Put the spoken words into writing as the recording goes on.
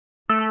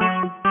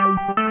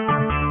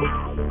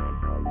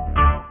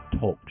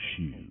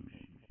Shoes.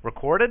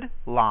 Recorded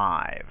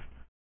live.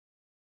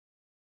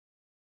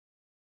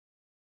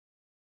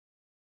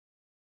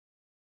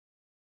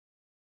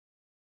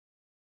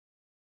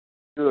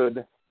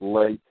 Good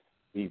late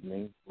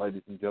evening,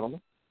 ladies and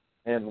gentlemen,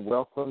 and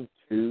welcome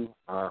to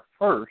our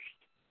first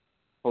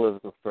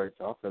Political Straight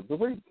Talk of the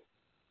week.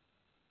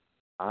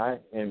 I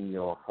am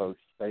your host,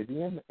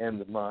 Fabian,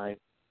 and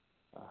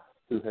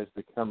who has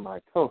become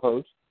my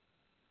co-host,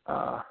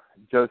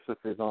 Joseph,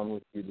 is on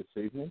with you this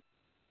evening.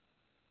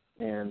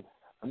 And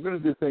I'm going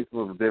to do things a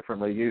little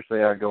differently.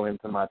 Usually I go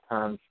into my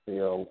time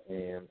scale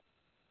and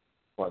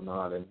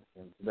whatnot, and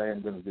today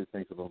I'm going to do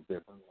things a little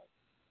differently.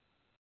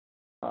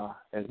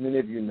 As many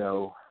of you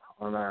know,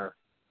 on our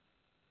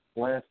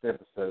last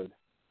episode,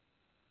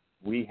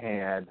 we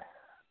had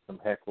some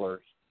hecklers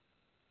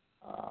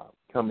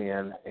come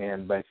in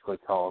and basically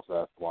cause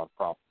us a lot of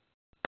problems.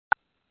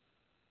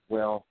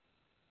 Well,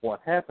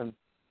 what happened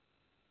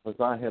was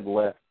I had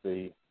left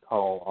the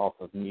call off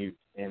of mute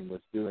and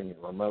was doing it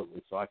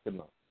remotely, so I could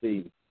not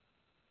see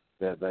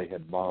that they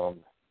had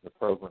bombed the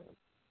program.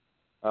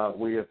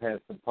 We have had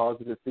some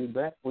positive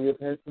feedback. We have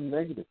had some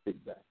negative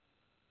feedback.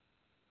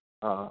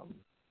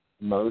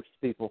 Most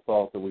people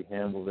thought that we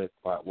handled it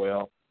quite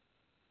well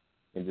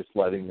and just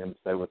letting them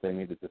say what they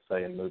needed to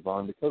say and move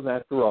on, because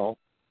after all,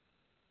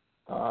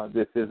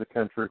 this is a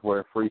country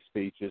where free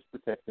speech is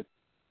protected.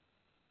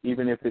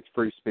 Even if it's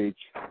free speech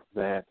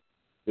that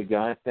the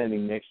guy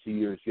standing next to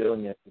you is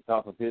yelling at the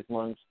top of his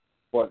lungs,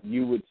 what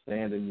you would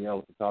stand and yell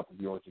at the top of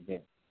yours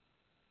again.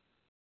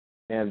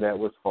 And that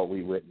was what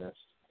we witnessed.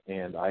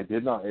 And I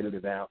did not edit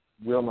it out,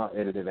 will not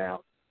edit it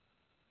out.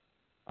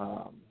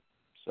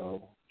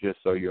 So just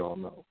so you all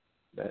know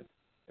that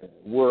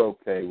we're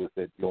okay with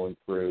it going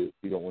through. If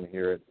you don't want to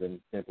hear it, then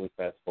simply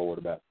fast forward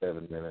about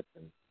 7 minutes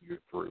and you're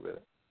through with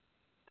it.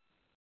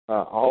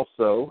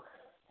 Also,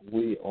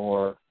 we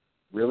are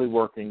really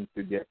working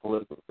to get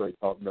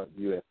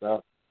politicalstraighttalk.us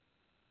up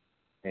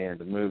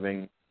and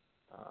moving.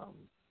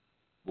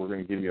 We're going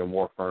to give you a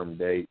more firm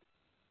date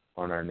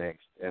on our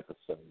next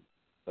episode.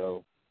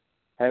 So,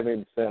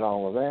 having said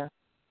all of that,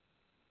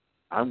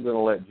 I'm going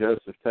to let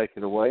Joseph take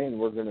it away, and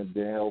we're going to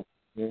delve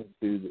into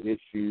the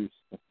issues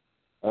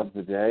of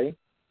the day.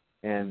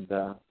 And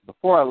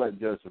before I let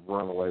Joseph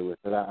run away with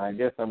it, I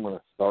guess I'm going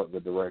to start the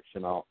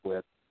direction off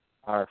with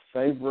our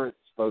favorite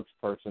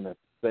spokesperson at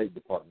the State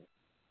Department.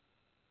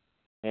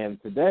 And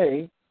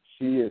today,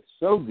 she is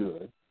so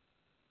good,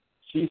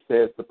 she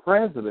says the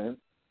president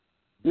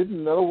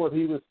didn't know what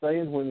he was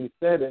saying when he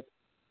said it.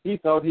 He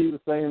thought he was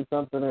saying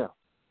something else.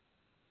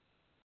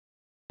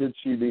 Should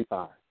she be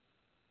fired?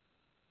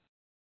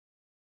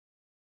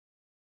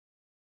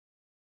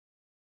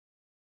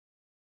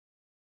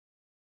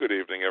 Good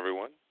evening,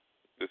 everyone.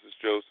 This is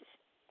Joseph.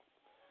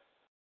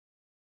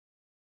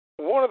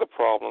 One of the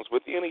problems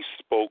with any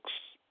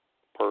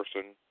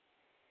spokesperson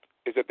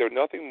is that they're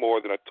nothing more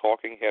than a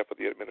talking head for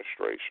the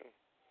administration.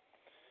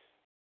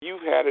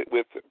 You've had it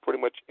with pretty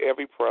much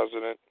every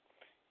president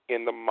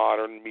in the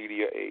modern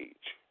media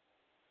age.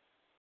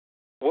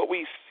 What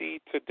we see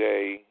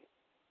today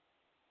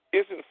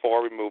isn't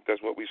far removed as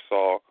what we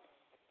saw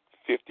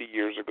 50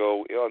 years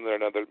ago under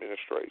another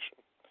administration.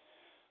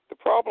 The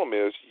problem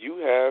is you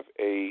have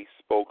a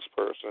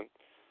spokesperson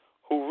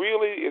who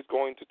really is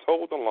going to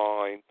toe the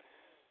line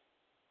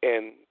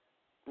and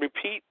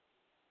repeat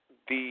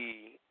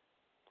the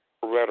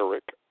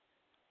rhetoric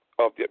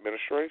of the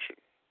administration.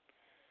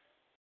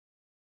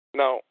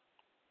 Now,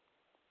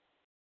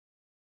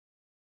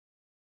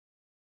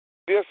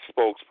 this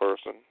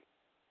spokesperson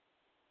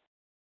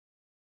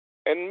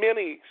and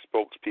many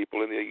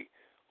spokespeople in the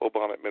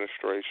Obama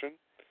administration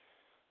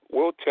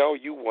will tell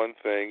you one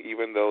thing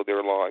even though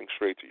they're lying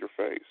straight to your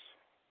face.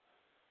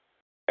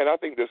 And I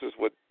think this is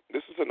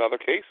another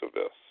case of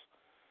this.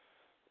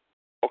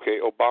 Okay,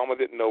 Obama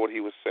didn't know what he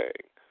was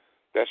saying.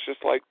 That's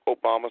just like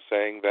Obama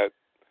saying that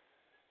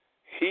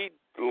he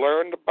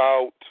learned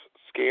about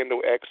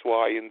scandal X,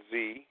 Y, and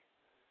Z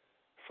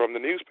from the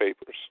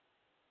newspapers.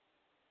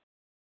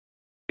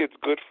 It's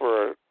good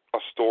for a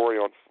story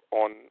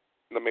on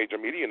the major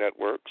media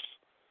networks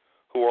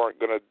who aren't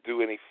going to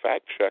do any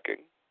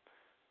fact-checking.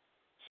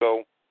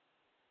 So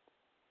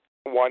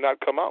why not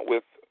come out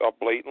with a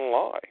blatant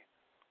lie,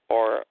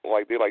 or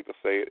like they like to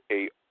say,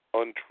 a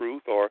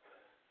untruth or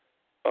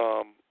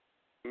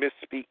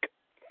misspeak?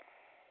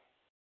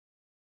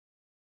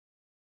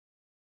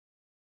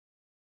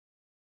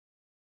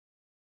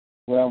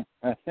 Well,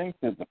 I think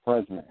that the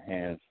president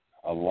has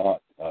a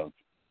lot of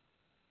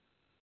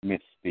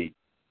misspeak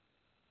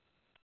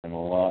and a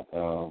lot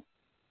of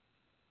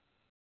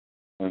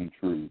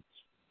untruths.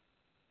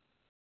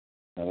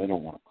 Now, they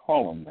don't want to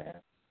call them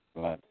that,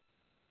 but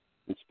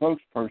the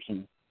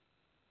spokesperson,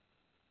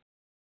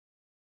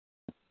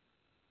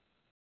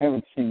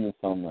 haven't seen this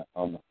on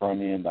the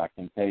front end. I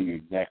can tell you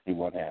exactly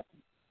what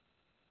happened.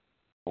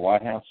 The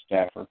White House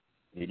staffer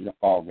needed a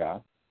fall guy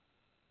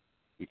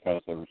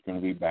because there was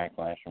going to be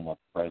backlash from what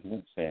the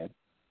president said,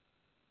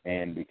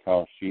 and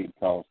because she had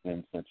caused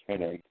them such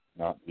headache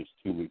not just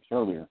 2 weeks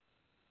earlier,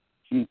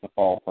 she's the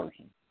fall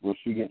person. Will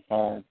she get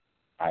fired?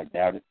 I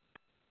doubt it.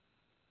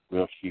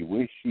 Will she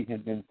wish she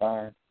had been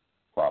fired?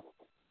 Probably.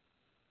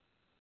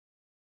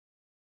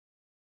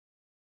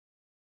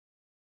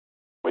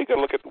 We got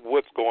to look at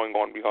what's going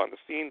on behind the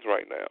scenes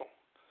right now.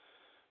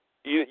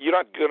 You're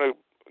not gonna.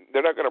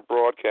 They're not going to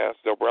broadcast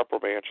the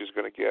reprimand she's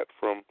going to get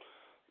from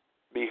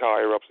the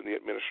higher ups in the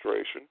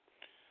administration.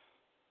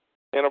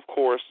 And of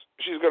course,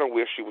 she's going to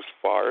wish she was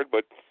fired,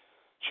 but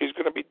she's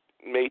going to be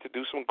made to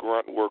do some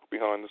grunt work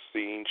behind the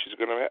scenes. She's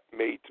going to be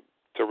made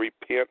to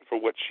repent for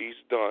what she's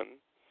done.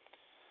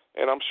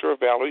 And I'm sure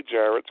Valerie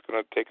Jarrett's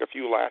going to take a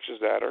few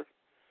lashes at her.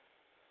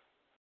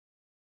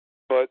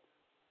 But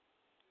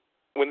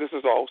when this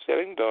is all said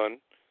and done,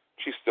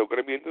 she's still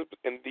going to be in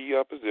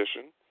the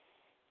position,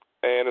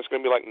 and it's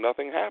going to be like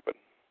nothing happened.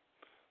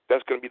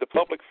 That's going to be the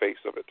public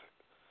face of it.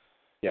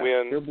 Yeah,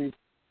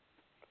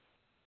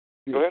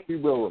 she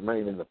will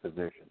remain in the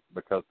position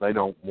because they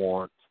don't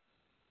want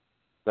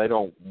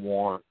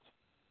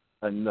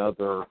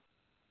another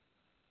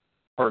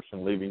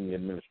person leaving the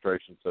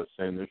administration so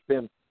soon. There's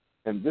been,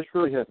 and this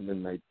really hasn't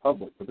been made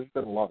public, but there's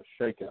been a lot of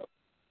shakeup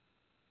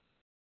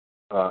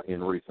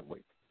in recent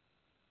weeks.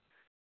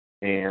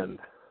 And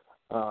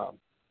I'm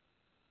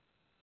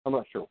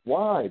not sure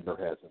why there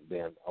hasn't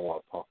been a lot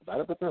of talk about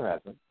it, but there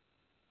hasn't.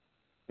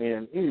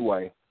 And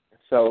anyway,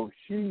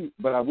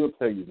 but I will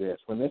tell you this,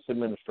 when this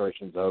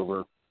administration's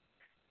over,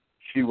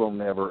 she will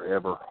never,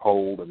 ever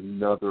hold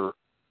another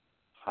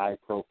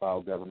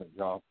high-profile government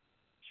job.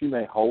 She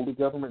may hold a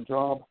government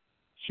job.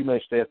 She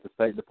may stay at the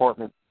State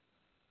Department,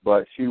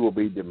 but she will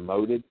be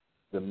demoted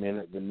the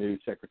minute the new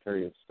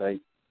Secretary of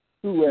State,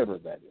 whoever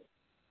that is,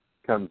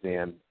 comes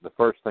in. The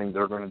first thing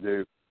they're going to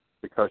do,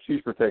 because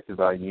she's protected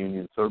by a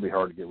union, so it'll be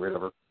hard to get rid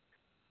of her,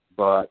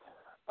 but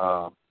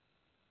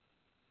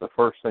the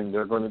first thing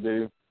they're going to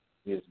do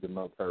is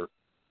demote her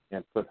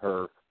and put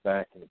her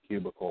back in a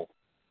cubicle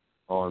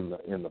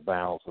in the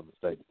bowels of the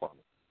State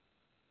Department.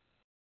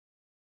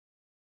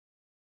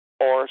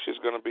 Or she's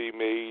going to be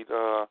made,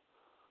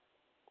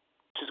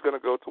 she's going to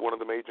go to one of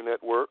the major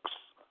networks,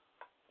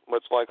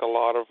 much like a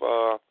lot of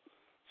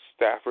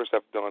staffers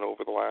have done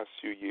over the last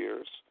few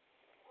years.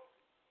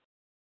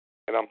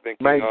 And I'm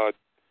thinking, go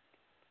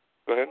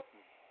ahead.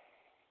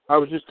 I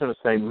was just going to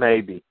say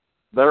maybe.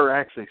 They're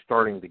actually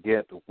starting to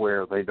get to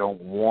where they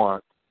don't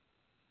want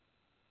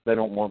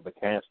the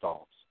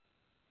cast-offs.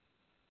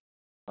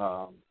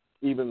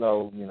 Even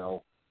though,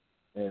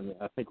 and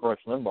I think Rush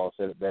Limbaugh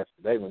said it best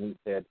today when he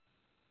said,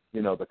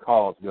 the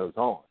cause goes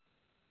on.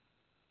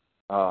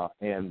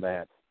 And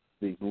that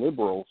these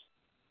liberals,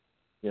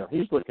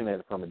 he's looking at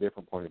it from a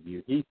different point of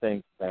view. He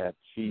thinks that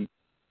she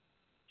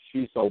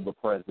sold the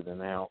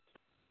president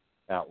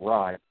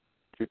outright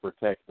to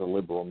protect the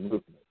liberal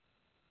movement.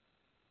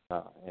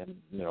 And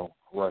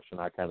Rush and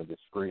I kind of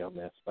disagree on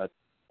this, but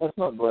let's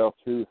not dwell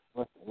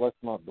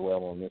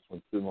on this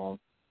one too long.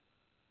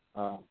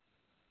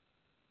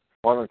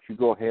 Why don't you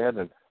go ahead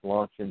and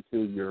launch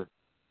into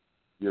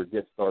your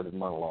get started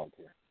monologue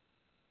here?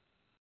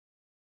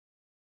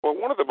 Well,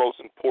 one of the most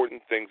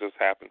important things that's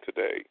happened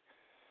today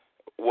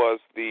was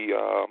the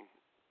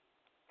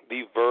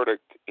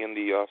verdict in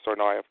the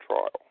Tsarnaev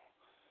trial.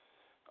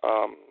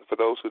 For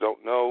those who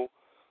don't know,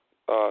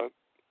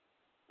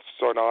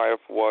 Tsarnaev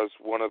was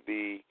one of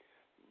the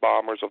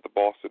bombers of the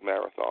Boston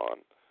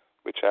Marathon,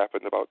 which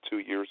happened about 2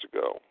 years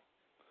ago.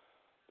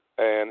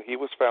 And he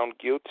was found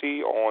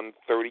guilty on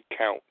 30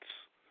 counts.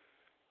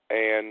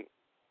 And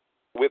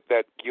with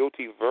that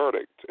guilty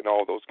verdict, and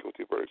all those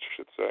guilty verdicts, I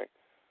should say,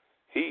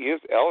 he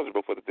is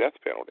eligible for the death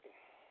penalty.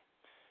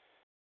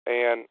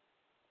 And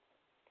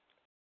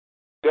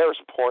there's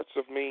parts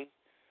of me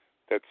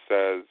that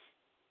says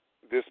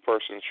this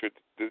person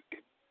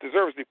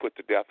deserves to be put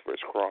to death for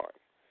his crime.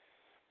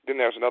 Then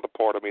there's another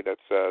part of me that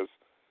says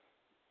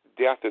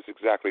death is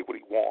exactly what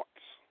he wants.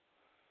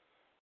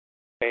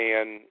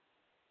 And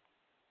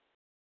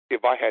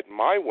if I had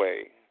my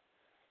way,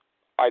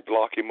 I'd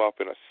lock him up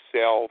in a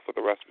cell for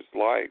the rest of his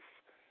life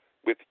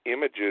with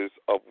images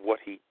of what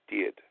he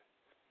did.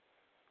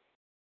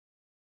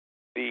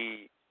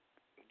 The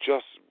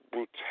just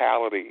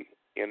brutality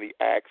in the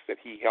acts that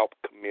he helped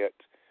commit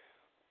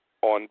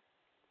on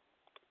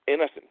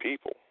innocent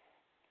people.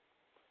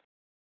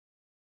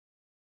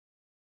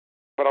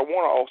 But I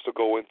want to also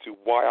go into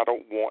why I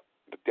don't want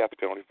the death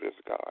penalty for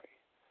this guy.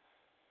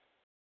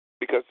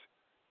 Because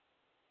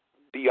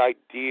the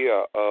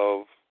idea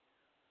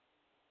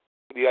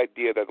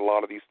that a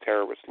lot of these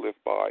terrorists live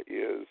by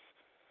is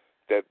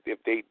that if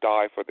they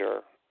die for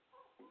their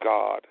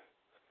God,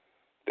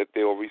 that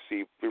they will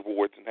receive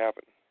rewards in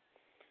heaven.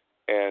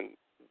 And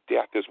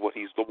death is what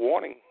he's the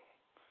warning,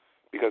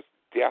 because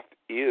death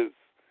is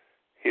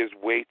his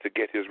way to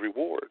get his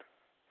reward.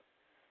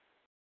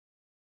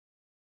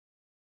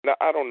 Now,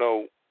 I don't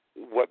know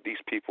what these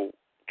people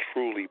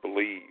truly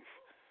believe,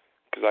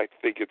 because I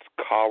think it's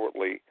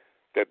cowardly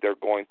that they're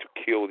going to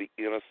kill the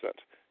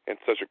innocent in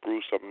such a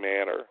gruesome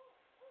manner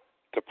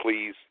to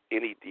please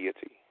any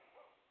deity.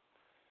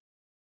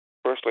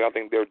 Personally, I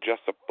think they're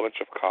just a bunch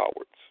of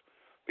cowards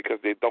because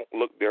they don't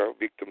look their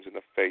victims in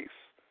the face.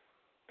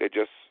 They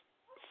just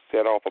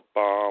set off a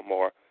bomb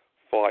or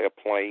fly a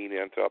plane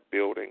into a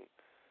building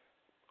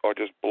or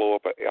just blow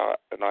up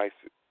an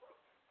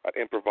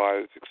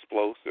improvised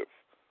explosive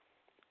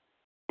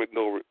with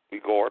no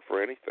regard for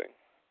anything.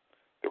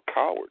 They're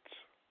cowards.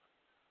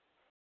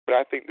 But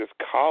I think this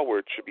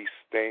coward should be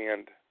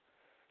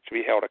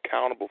held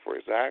accountable for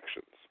his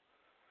actions.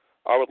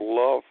 I would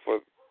love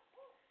for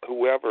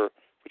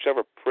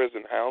whichever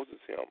prison houses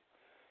him,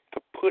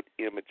 to put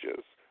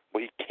images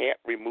where he can't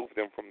remove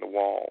them from the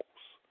walls.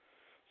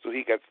 So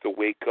he gets to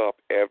wake up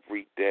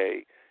every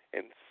day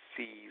and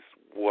sees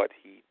what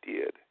he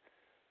did.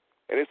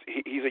 And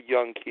he's a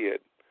young kid.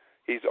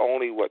 He's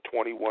only,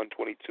 21,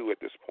 22 at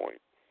this point.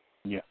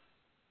 Yeah.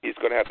 He's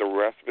going to have the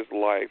rest of his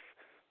life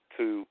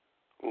to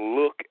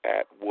look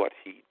at what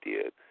he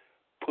did,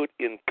 put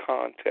in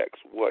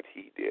context what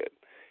he did,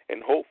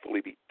 and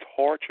hopefully be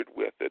tortured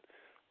with it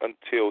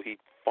until he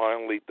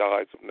finally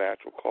dies of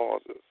natural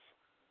causes.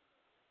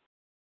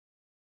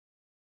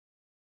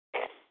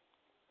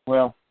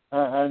 Well,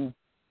 they're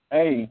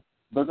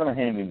going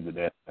to hand him the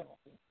death penalty.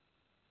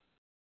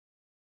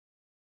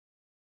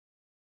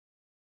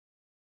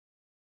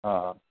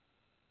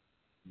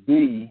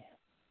 B,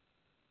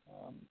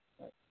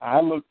 I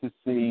look to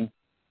see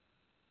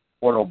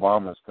what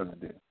Obama's going to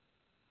do.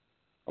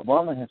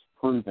 Obama has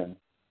proven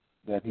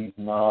that he's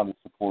not a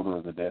supporter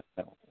of the death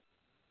penalty.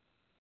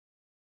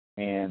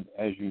 And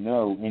as you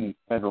know, any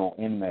federal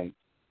inmate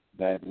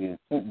that is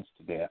sentenced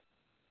to death,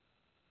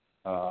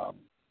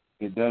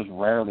 it does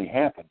rarely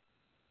happen.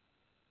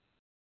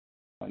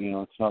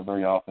 It's not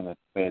very often that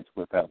the feds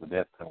whip out the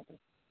death penalty.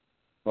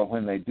 But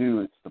when they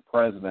do, it's the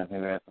president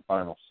who has the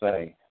final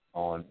say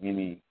on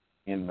any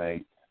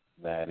inmate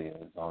that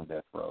is on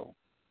death row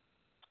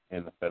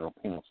in the federal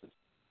penal system.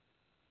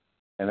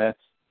 And that's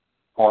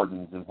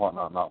pardons and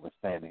whatnot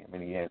notwithstanding. I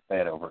mean, he has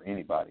that over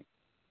anybody.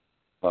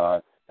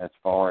 But as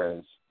far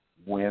as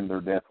when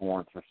their death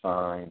warrants are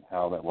signed,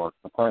 how that works,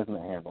 the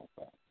president handles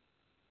that.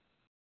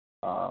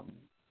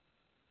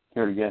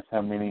 Care to guess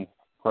how many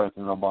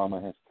President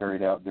Obama has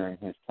carried out during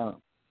his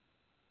term?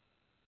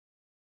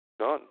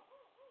 None.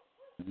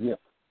 Zip.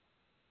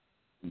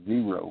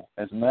 0.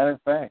 As a matter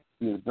of fact,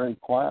 he has very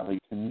quietly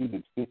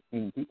commuted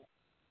 15 people.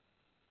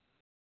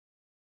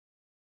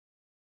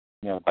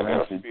 I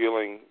have a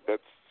feeling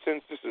that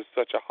since this is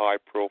such a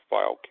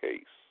high-profile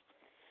case,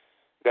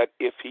 that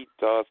if he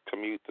does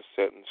commute the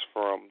sentence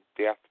from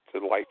death to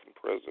life in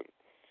prison,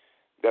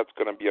 that's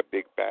going to be a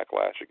big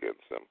backlash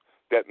against him.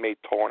 That may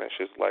tarnish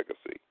his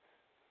legacy.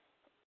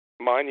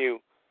 Mind you,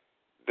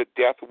 the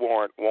death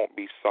warrant won't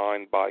be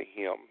signed by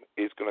him.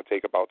 It's going to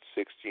take about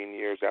 16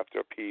 years after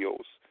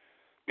appeals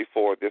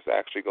before this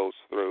actually goes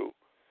through.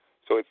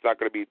 So it's not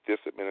going to be this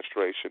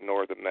administration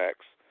nor the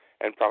next,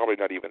 and probably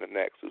not even the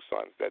next who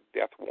signs that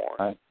death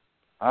warrant.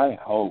 I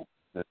hope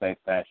that they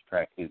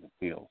fast-track his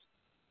appeals.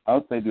 I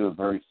hope they do a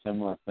very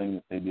similar thing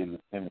that they did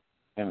with Timothy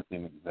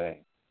McVeigh.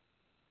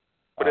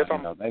 But if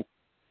I'm not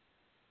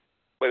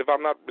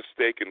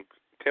mistaken,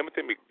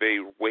 Timothy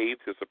McVeigh waived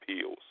his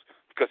appeals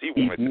because he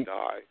wanted to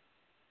die.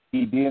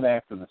 He did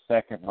after the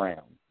second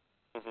round.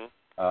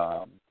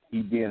 Mm-hmm.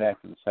 He did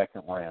after the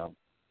second round,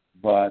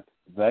 but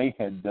they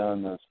had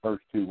done those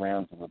first 2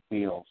 rounds of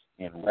appeals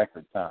in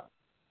record time.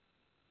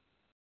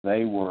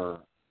 They were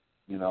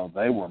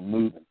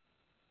moving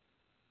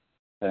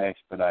to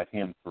expedite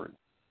him through.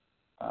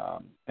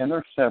 And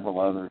there's several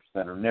others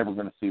that are never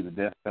going to see the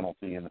death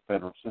penalty in the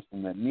federal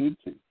system that need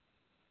to.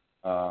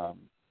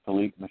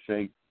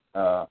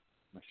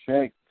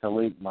 Sheikh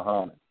Khalid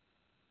Muhammad,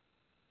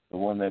 the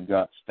one they've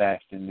got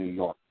stashed in New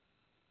York.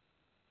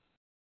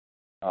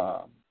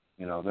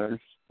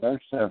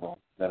 There's several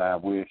that I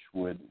wish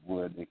would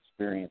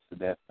experience the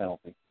death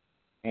penalty,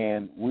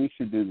 and we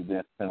should do the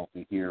death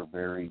penalty here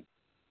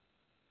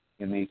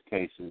in these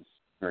cases,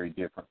 very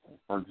differently.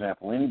 For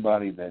example,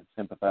 anybody that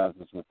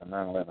sympathizes with the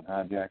 9/11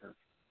 hijackers,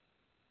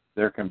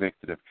 they're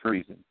convicted of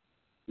treason.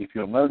 If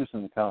you'll notice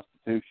in the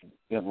Constitution,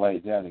 it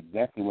lays out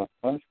exactly what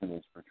the punishment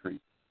is for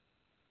treason.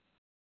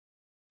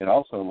 It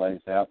also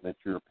lays out that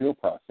your appeal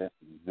process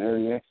is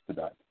very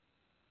expedited.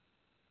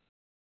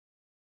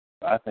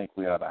 I think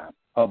we ought to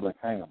public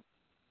hang him.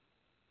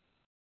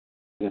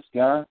 This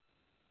guy,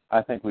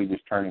 I think we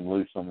just turn him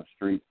loose on the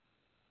street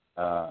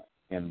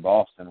in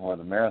Boston where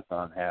the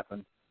marathon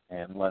happened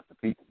and let the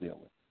people deal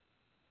with it.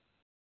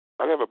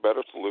 I'd have a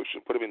better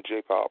solution. Put him in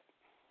J-Pop.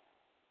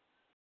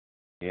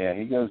 Yeah,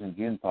 he goes in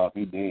Gin Pop.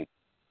 He did.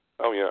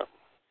 Oh, yeah.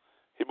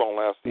 He won't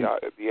last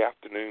the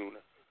afternoon.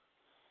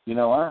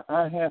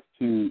 I have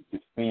to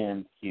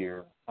defend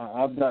here.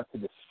 I've got to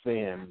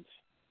defend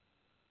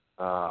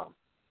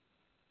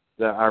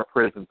our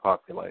prison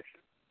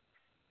population.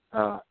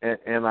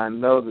 And I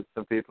know that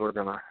some people are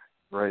going to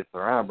raise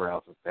their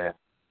eyebrows at that.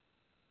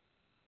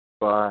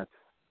 But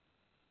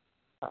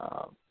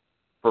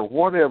for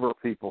whatever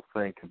people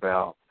think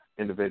about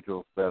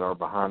individuals that are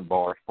behind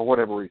bars, for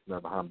whatever reason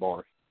they're behind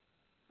bars,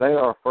 they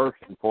are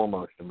first and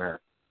foremost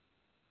Americans.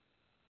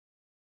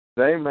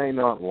 They may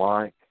not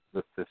like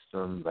the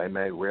system, they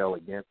may rail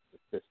against the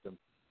system,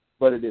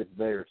 but it is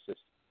their system.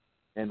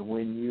 And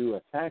when you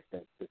attack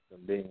that system,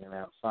 being an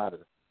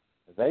outsider,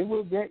 they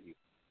will get you.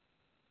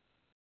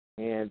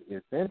 And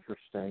it's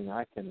interesting,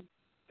 I can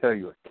tell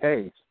you a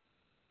case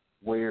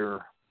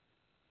where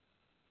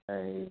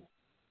a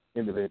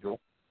individual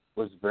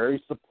was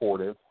very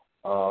supportive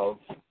of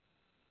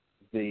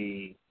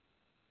the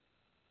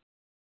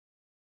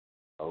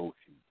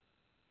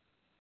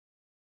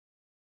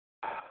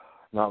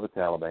not the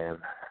Taliban,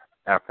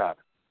 Al-Qaeda.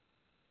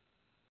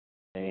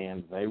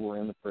 And they were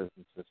in the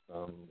prison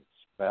system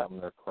spouting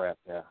their crap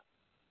out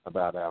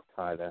about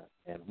Al-Qaeda.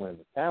 And when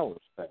the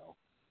towers fell,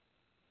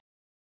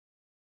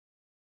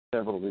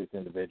 several of these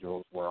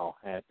individuals were all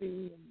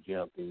happy and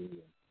jumpy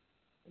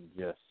and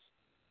just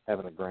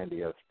having a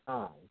grandiose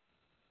time.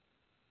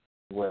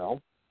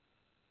 Well,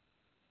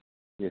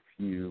 if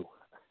you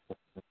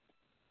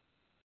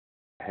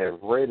have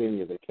read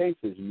any of the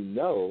cases, you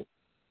know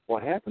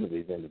what happened to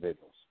these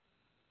individuals.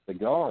 The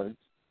guards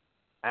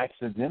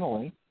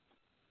accidentally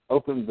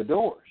opened the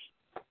doors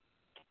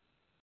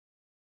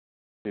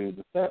to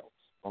the cells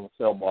on the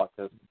cell block.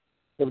 Because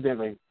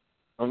evidently,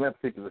 on that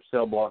particular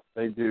cell block,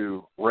 they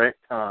do rec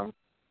time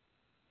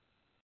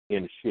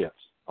in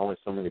shifts. Only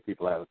so many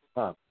people out at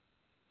the time.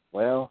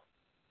 Well,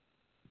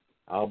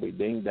 I'll be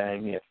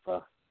ding-dang if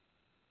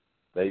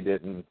they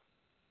didn't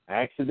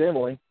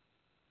accidentally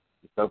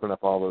just open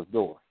up all those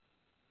doors.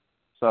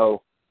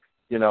 So,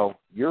 you know,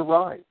 you're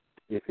right.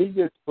 If he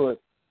gets put,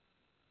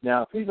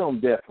 now if he's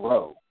on death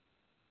row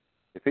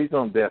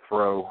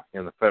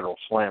in the federal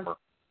slammer,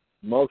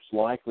 most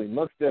likely,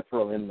 most death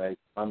row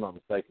inmates, if I'm not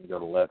mistaken, go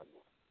to 11.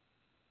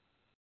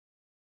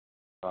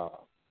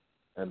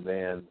 And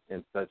then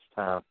in such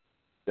time,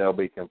 they'll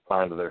be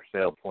confined to their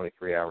cell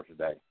 23 hours a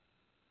day.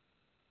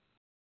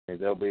 And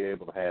they'll be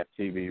able to have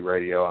TV,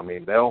 radio. I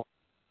mean,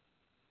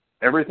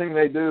 everything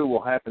they do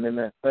will happen in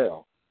that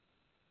cell.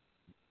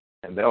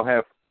 And they'll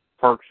have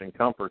perks and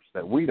comforts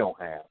that we don't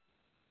have.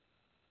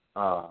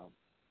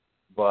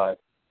 But,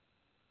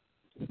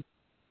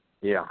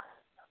 yeah,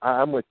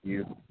 I'm with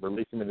you.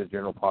 Release them in the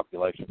general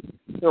population.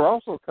 There are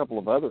also a couple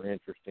of other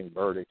interesting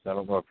verdicts. I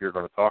don't know if you're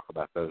going to talk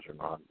about those or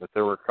not, but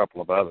there were a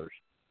couple of others.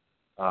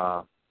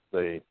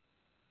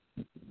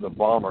 The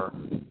bomber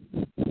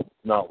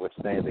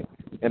notwithstanding.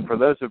 And for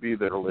those of you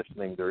that are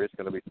listening, there is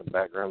going to be some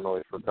background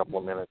noise for a couple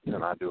of minutes,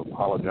 and I do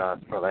apologize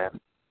for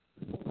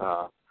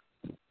that.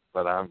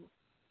 But I'm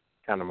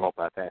kind of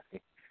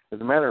multitasking. As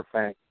a matter of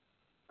fact,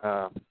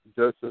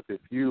 Joseph,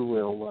 if you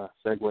will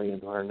segue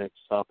into our next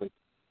topic,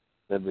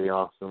 that'd be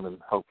awesome, and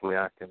hopefully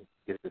I can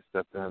get this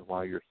stuff done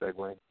while you're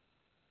segueing.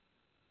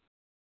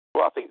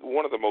 Well, I think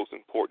one of the most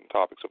important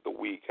topics of the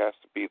week has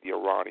to be the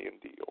Iranian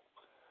deal.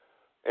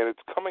 And it's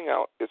coming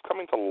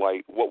to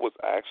light what was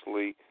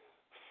actually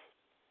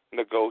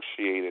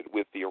negotiated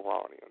with the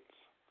Iranians.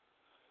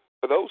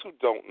 For those who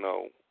don't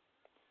know,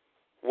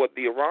 what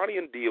the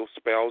Iranian deal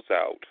spells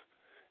out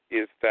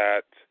is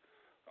that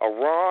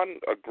Iran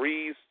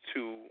agrees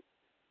to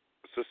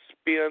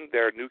suspend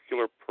their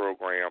nuclear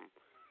program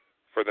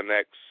for the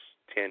next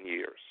 10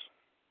 years.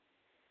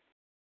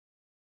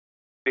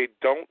 They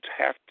don't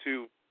have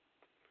to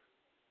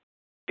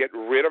get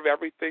rid of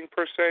everything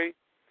per se.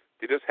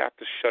 They just have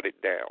to shut it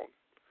down.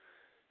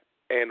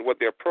 And what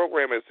their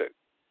program is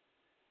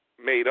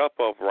made up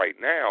of right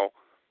now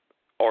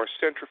are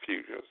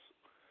centrifuges.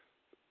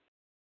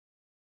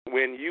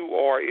 When you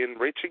are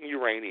enriching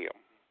uranium,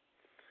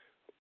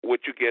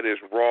 what you get is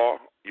raw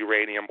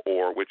uranium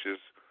ore, which is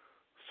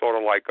sort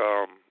of like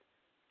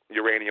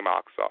uranium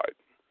oxide.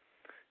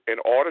 In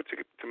order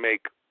to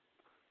make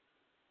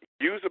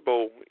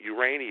usable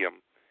uranium,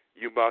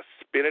 you must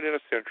spin it in a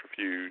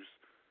centrifuge,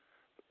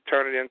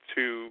 turn it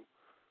into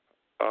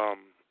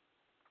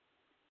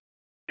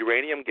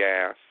uranium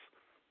gas.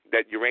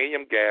 That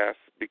uranium gas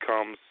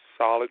becomes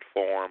solid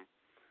form,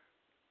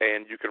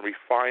 and you can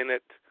refine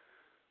it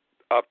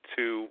up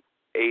to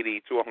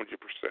 80 to 100%.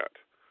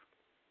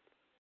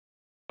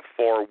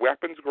 For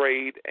weapons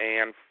grade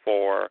and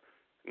for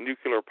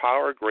nuclear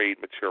power grade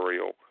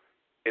material,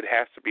 it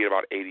has to be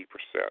about 80%.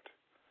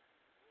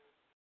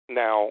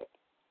 Now,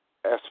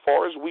 as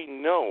far as we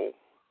know,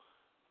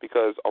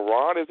 because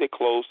Iran is a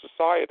closed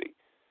society,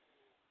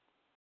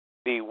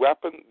 the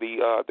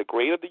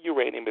grade of the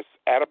uranium is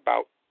at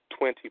about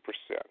 20%.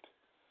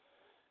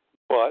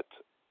 But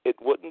it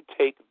wouldn't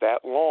take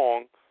that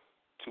long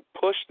to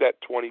push that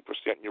 20%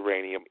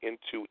 uranium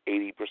into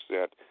 80%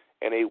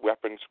 in a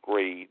weapons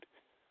grade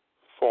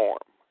form.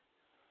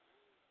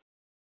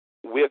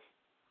 With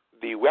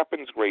the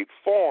weapons grade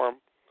form,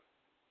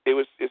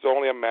 it's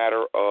only a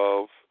matter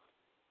of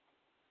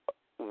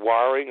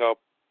wiring up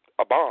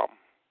a bomb,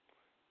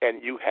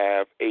 and you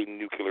have a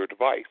nuclear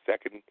device that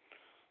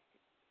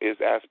is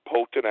as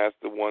potent as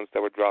the ones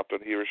that were dropped on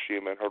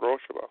Hiroshima and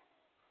Hiroshima.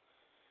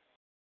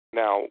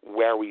 Now,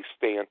 where we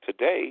stand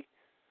today,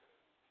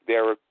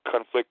 there are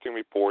conflicting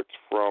reports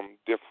from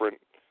different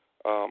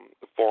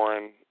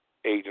foreign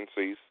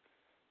agencies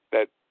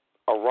that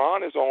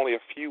Iran is only a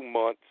few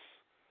months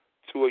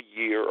to a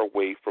year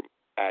away from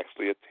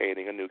actually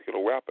attaining a nuclear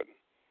weapon.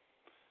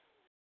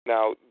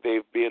 Now,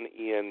 they've been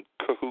in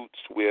cahoots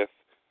with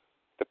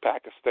the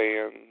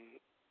Pakistani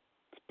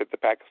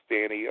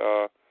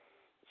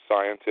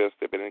scientists.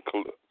 They've been in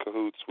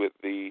cahoots with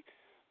the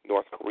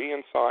North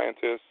Korean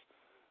scientists.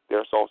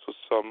 There's also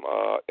some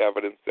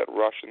evidence that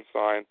Russian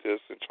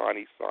scientists and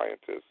Chinese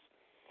scientists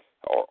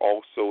are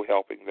also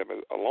helping them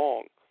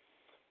along.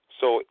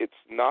 So it's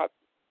not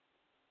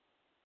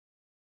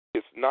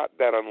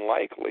that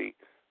unlikely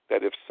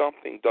that if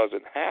something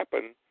doesn't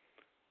happen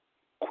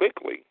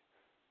quickly,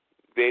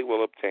 they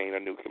will obtain a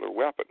nuclear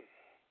weapon.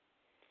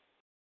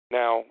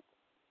 Now,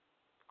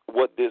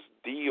 what this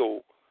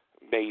deal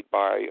made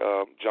by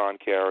John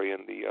Kerry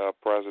and the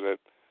president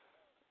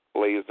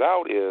lays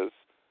out is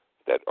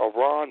that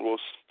Iran will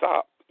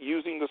stop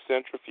using the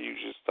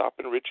centrifuges, stop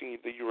enriching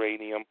the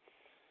uranium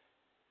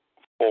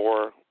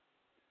for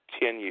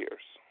 10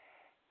 years.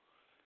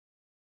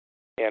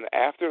 And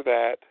after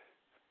that,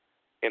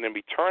 and in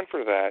return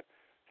for that,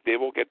 they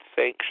will get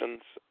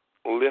sanctions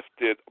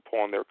lifted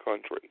upon their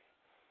country.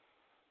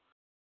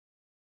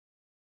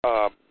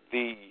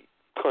 The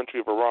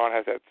country of Iran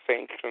has had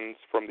sanctions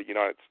from the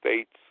United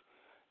States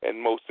and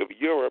most of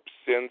Europe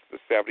since the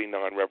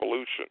 79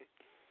 revolution.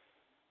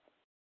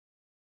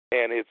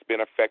 And it's been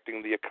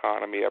affecting the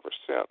economy ever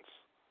since.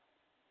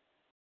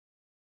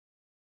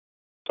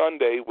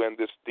 Sunday, when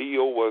this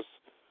deal was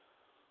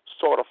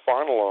sort of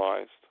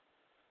finalized,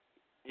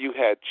 you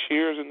had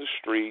cheers in the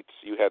streets.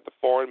 You had the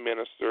foreign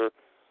minister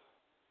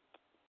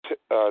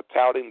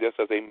touting this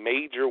as a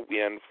major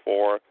win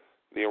for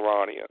the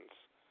Iranians.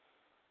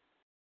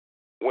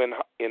 When,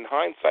 in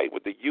hindsight,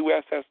 what the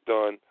U.S. has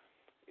done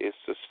is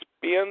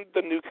suspend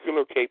the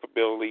nuclear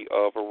capability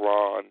of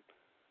Iran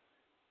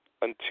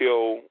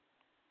until,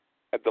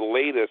 at the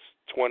latest,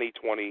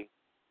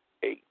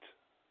 2028,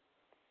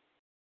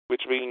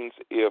 which means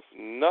if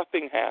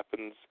nothing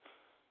happens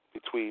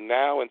between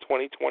now and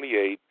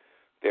 2028,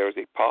 there is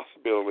a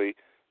possibility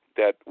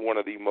that one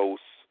of the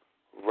most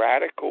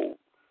radical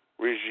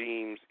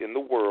regimes in the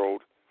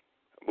world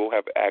will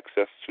have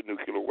access to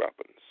nuclear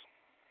weapons.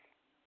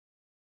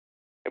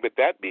 And with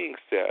that being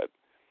said,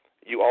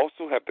 you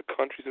also have the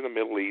countries in the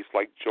Middle East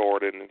like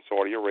Jordan and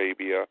Saudi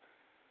Arabia,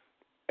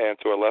 and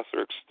to a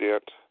lesser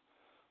extent,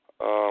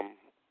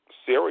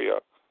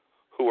 Syria,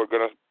 who are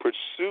going to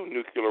pursue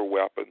nuclear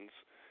weapons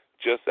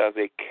just as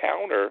a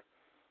counter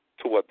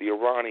to what the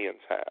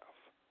Iranians have.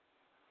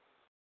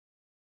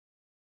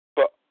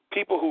 But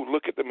people who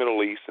look at the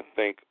Middle East and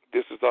think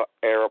this is an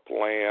Arab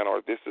land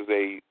or this is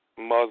a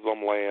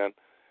Muslim land,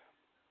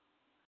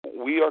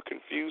 we are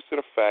confused to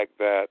the fact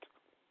that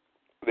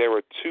there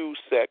are two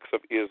sects of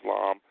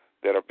Islam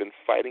that have been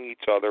fighting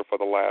each other for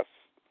the last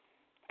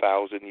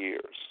 1,000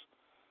 years.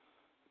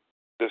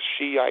 The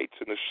Shiites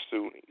and the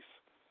Sunnis.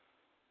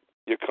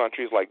 Your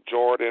countries like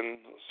Jordan,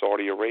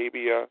 Saudi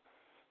Arabia,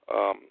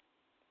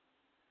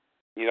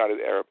 United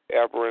Arab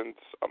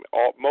Emirates,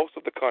 most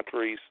of the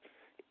countries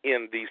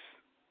in these,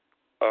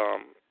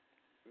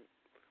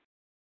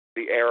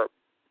 the Arab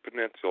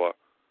Peninsula,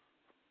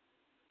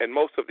 and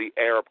most of the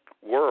Arab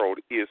world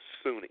is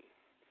Sunni.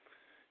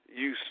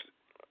 You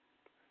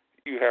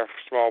have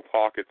small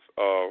pockets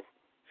of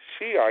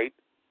Shiite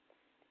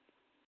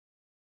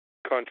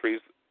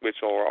countries,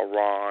 which are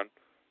Iran,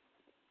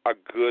 a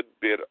good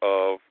bit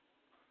of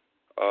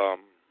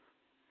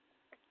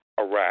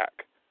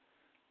Iraq,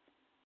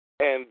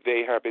 and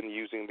they have been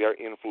using their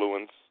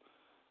influence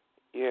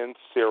in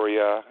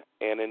Syria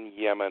and in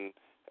Yemen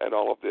and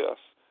all of this.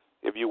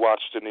 If you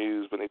watch the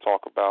news when they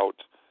talk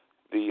about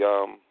the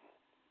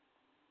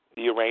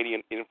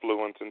Iranian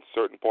influence in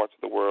certain parts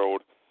of the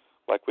world,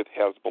 like with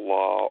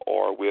Hezbollah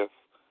or with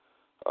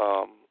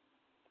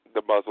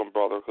the Muslim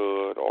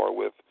Brotherhood or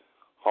with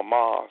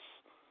Hamas,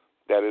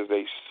 that is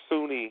a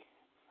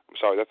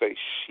that's a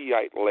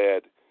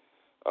Shiite-led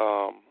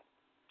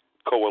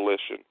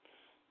coalition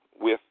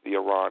with the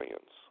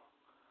Iranians.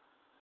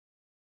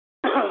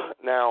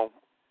 Now,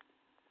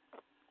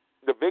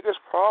 the biggest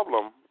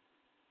problem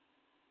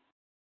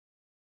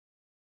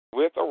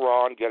with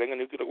Iran getting a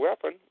nuclear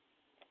weapon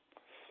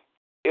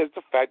is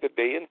the fact that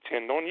they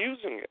intend on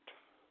using it.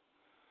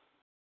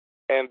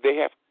 And they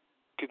have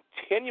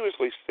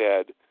continuously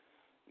said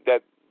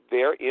that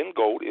their end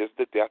goal is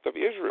the death of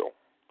Israel,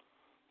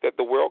 that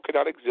the world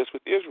cannot exist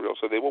with Israel,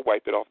 so they will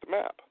wipe it off the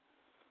map.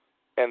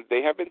 And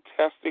they have been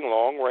testing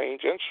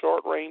long-range and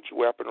short-range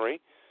weaponry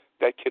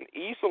that can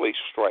easily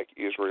strike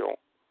Israel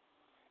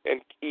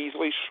and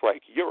easily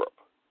strike Europe.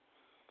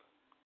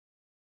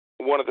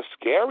 One of the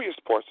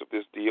scariest parts of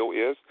this deal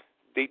is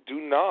they do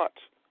not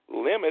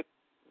limit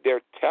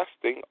their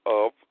testing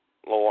of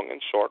long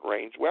and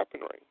short-range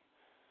weaponry.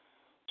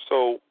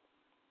 So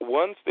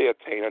once they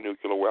attain a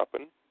nuclear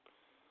weapon,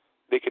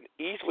 they can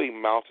easily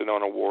mount it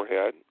on a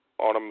warhead,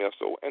 on a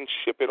missile, and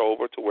ship it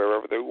over to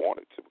wherever they want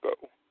it to go.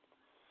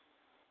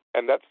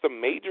 And that's the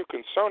major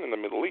concern in the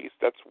Middle East.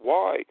 That's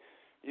why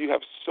you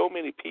have so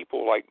many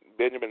people like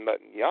Benjamin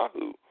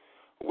Netanyahu,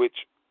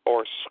 which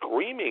are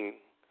screaming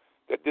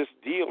that this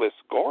deal is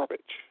garbage.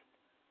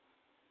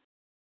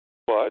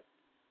 But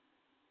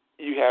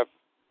you have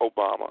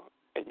Obama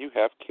and you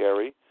have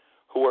Kerry,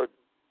 who are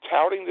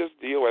touting this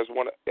deal as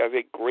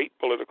a great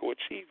political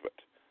achievement,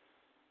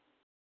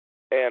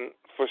 and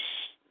for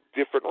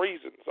different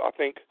reasons. I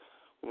think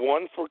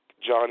one for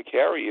John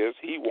Kerry is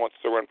he wants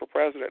to run for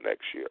president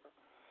next year,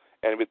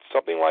 and if it's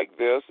something like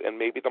this, and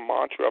maybe the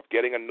mantra of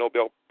getting a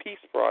Nobel Peace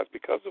Prize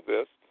because of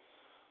this,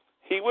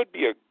 he would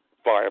be a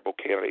viable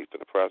candidate for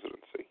the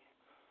presidency.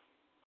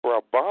 For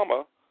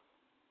Obama,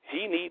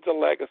 he needs a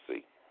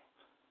legacy,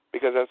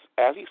 because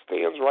as he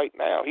stands right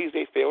now, he's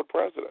a failed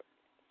president.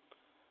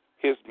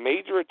 His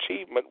major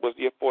achievement was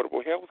the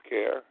Affordable Health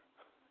Care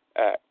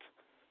Act,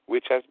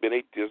 which has been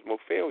a dismal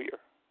failure.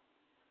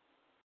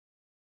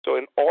 So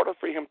in order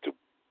for him to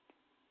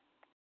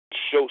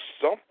show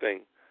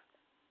something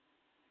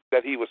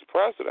that he was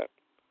president,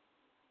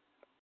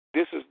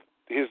 this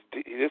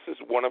is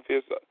one of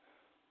his.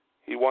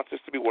 He wants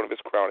this to be one of his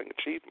crowning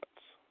achievements.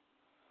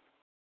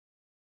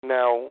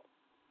 Now,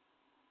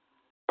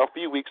 a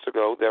few weeks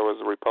ago, there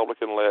was a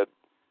Republican-led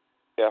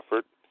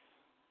effort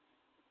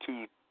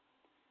to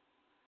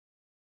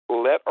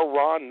let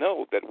Iran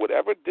know that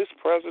whatever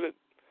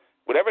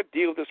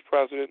deal this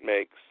president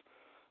makes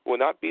will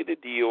not be the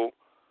deal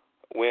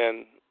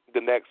when the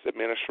next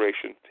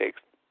administration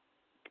takes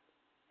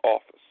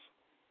office.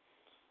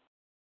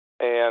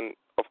 And,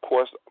 of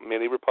course,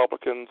 many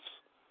Republicans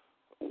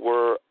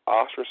were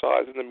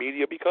ostracized in the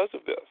media because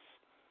of this.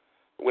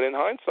 When in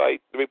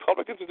hindsight, the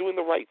Republicans are doing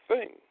the right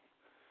thing,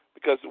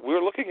 because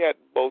we're looking at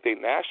both a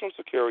national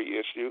security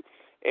issue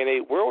and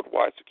a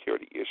worldwide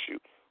security issue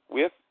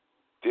with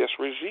this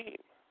regime.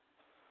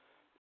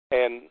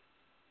 And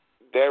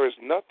there is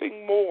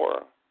nothing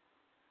more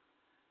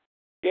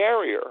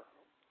scarier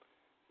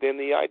than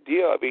the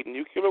idea of a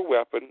nuclear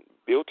weapon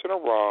built in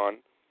Iran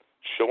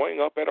showing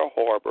up at a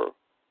harbor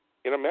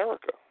in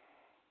America.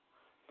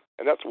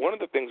 And that's one of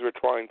the things we're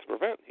trying to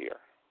prevent here.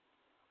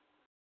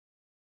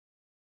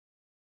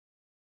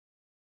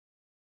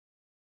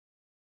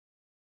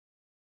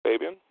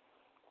 Fabian?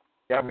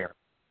 Yeah, I'm here.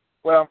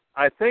 Well,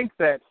 I think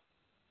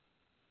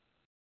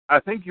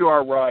you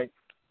are right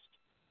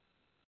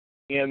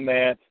in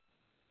that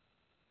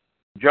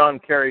John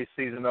Kerry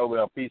sees a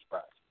Nobel Peace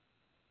Prize.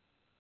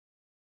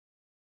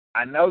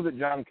 I know that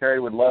John Kerry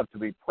would love to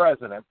be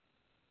president,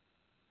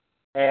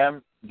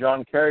 and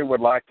John Kerry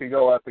would like to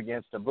go up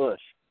against a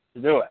Bush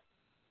to do it.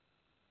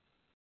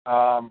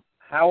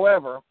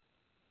 However,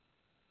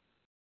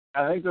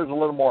 I think there's a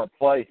little more at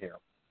play here.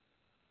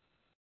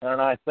 And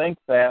I think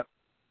that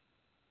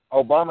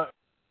Obama,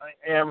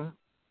 and,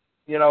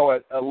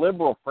 a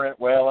liberal friend,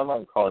 well, I'm not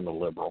going to call him a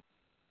liberal,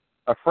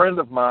 a friend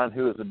of mine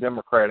who is a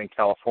Democrat in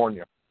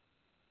California,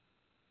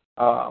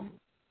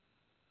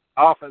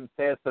 often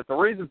says that the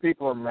reason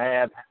people are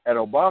mad at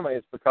Obama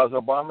is because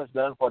Obama's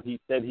done what he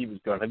said he was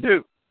going to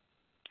do.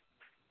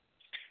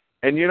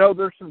 And,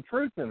 there's some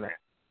truth in that.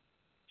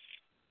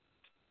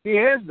 He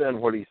has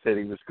done what he said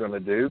he was going to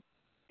do,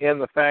 in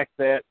the fact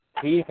that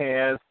he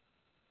has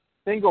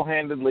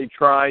single-handedly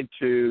tried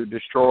to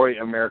destroy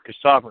America's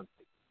sovereignty.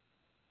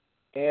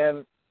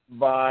 And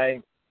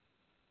by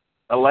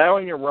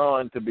allowing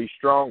Iran to be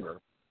stronger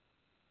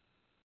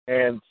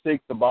and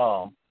seek the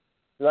bomb,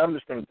 because I'm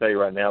just going to tell you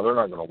right now, they're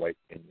not going to wait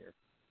 10 years.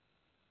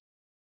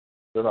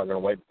 They're not going to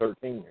wait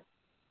 13 years.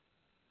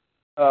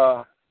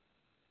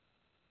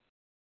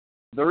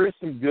 There is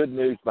some good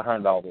news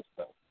behind all this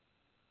stuff.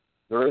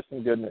 There is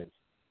some good news.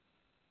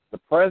 The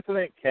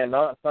president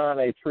cannot sign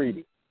a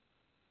treaty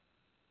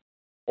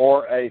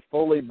or a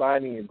fully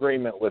binding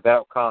agreement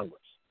without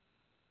Congress.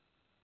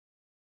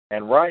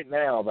 And right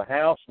now, the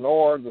House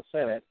nor the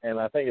Senate, and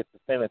I think it's the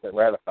Senate that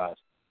ratifies,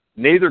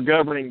 neither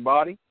governing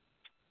body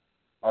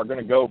are going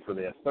to go for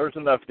this. There's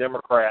enough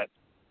Democrats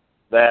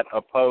that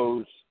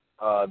oppose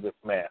this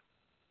mess.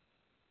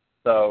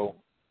 So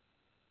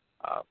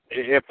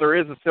if there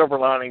is a silver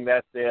lining,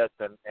 that's it.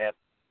 And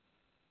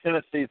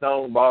Tennessee's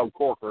own Bob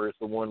Corker is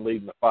the one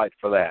leading the fight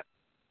for that.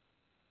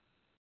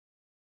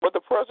 But the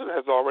president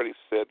has already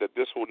said that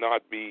this will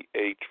not be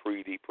a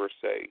treaty per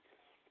se.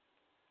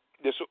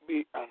 This will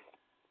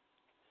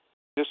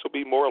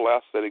be more or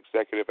less an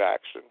executive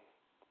action.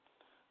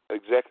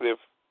 Executive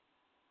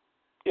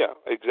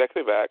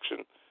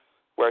action,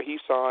 where he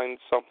signs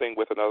something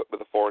with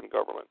a foreign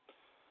government.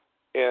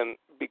 And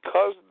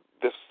because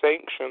the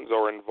sanctions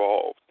are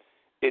involved,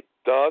 it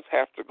does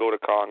have to go to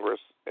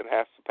Congress and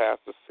has to pass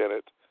the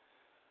Senate.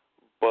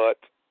 But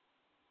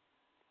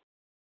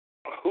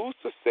who's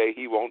to say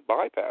he won't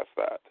bypass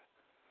that?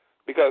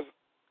 Because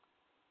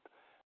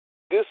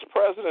this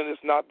president is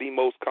not the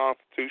most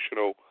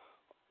constitutional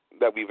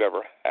that we've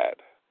ever had,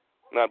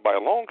 not by a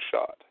long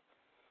shot.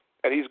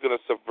 And he's going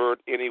to subvert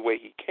any way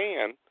he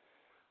can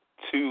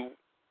to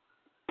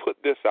put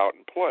this out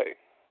in play.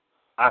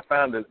 I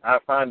find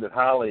it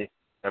highly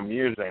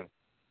amusing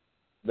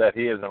that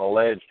he is an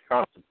alleged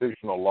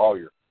constitutional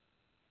lawyer.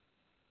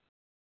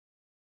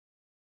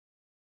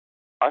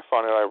 I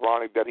find it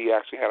ironic that he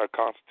actually had a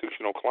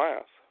constitutional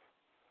class.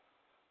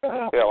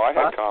 Hell, I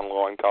had con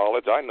law in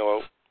college. I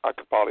know I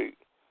could probably.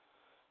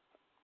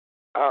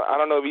 I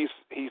don't know if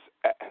he's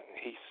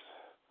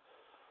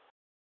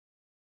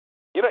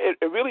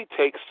It really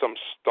takes some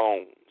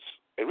stones.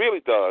 It really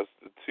does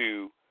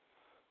to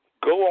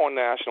go on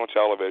national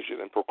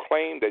television and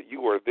proclaim that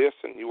you are this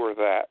and you are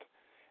that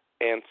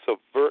and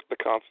subvert the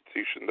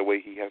Constitution the way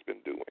he has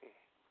been doing.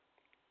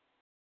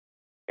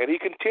 And he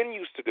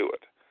continues to do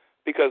it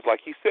because,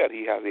 like he said,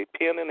 he has a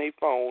pen and a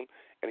phone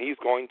and he's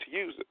going to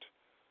use it.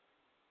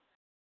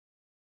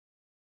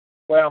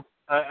 Well,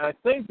 I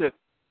think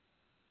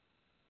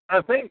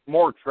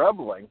more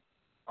troubling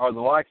are the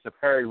likes of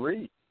Harry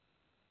Reid.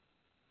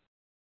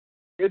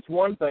 It's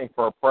one thing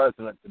for a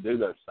president to do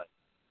those things.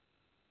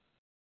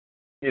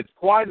 It's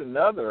quite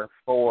another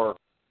for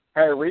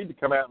Harry Reid to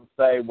come out and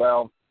say,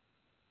 well,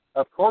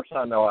 of course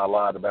I know I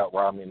lied about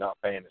Romney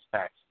not paying his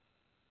taxes.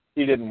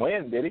 He didn't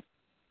win, did he?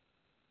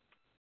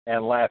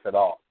 And laugh it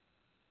off.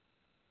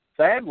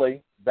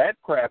 Sadly, that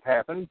crap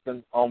happens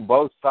on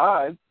both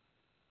sides.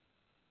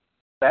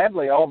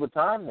 Sadly, all the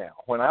time now.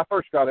 When I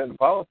first got into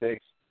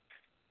politics,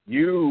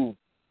 you,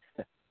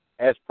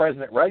 as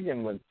President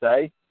Reagan would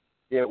say,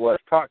 it was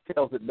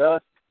cocktails at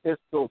dusk,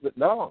 pistols at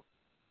dawn.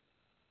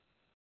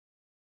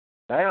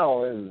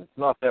 Now, it's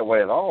not that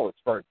way at all.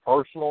 It's very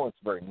personal. It's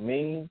very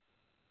mean.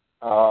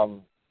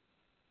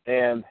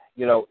 And,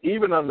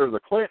 even under the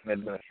Clinton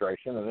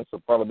administration, and this will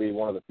probably be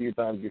one of the few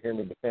times you hear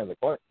me defend the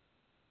Clinton,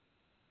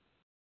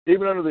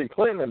 even under the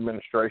Clinton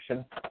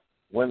administration,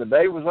 when the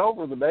day was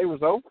over, the day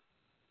was over.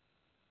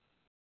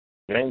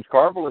 James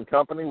Carville and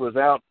company was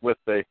out with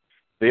the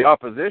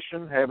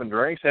opposition, having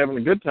drinks, having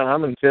a good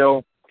time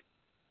until,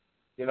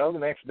 the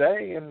next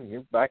day, and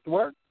you're back to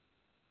work.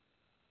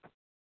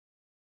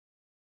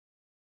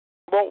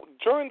 Well,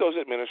 during those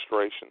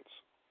administrations,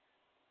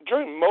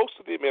 during most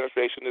of the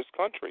administration in this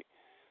country,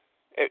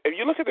 if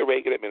you look at the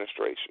Reagan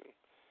administration,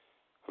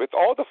 with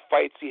all the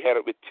fights he had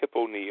with Tip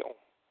O'Neill,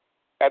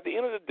 at the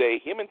end of the day,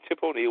 him and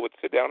Tip O'Neill would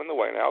sit down in the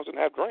White House and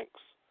have drinks.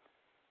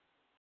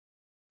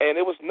 And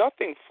it was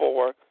nothing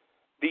for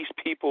these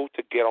people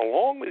to get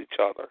along with each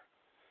other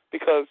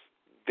because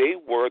they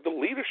were the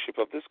leadership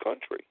of this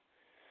country.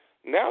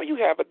 Now you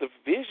have a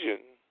division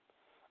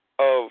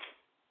of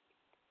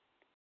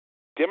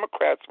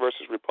Democrats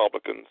versus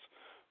Republicans,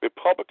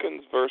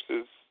 Republicans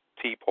versus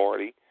Tea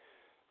Party,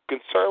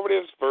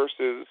 conservatives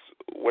versus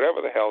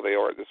whatever the hell they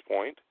are at this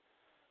point.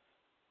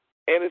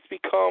 And it's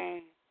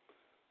become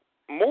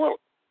less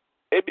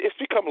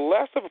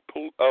of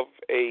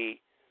a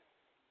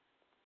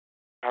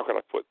how can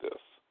I put this?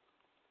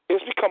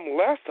 It's become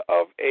less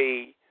of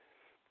a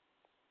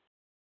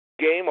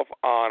game of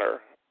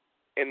honor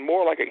and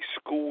more like a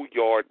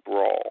schoolyard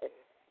brawl.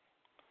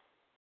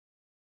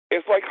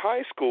 It's like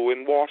high school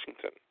in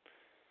Washington.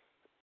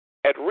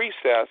 At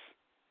recess,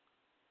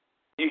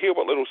 you hear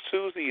what little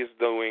Susie is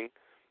doing,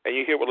 and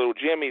you hear what little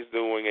Jimmy's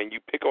doing, and you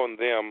pick on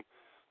them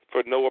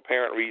for no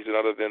apparent reason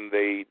other than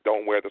they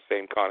don't wear the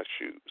same kind of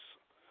shoes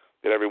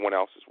that everyone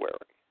else is wearing.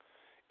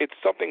 It's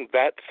something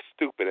that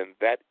stupid and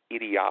that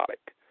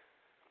idiotic.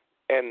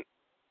 And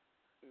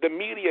the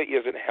media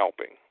isn't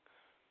helping.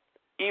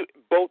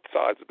 Both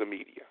sides of the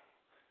media.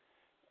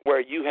 Where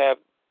you have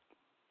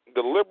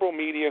the liberal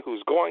media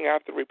who's going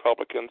after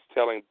Republicans,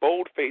 telling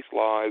bold-faced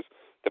lies,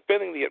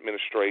 defending the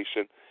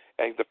administration,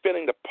 and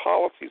defending the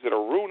policies that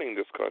are ruining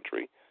this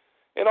country.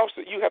 And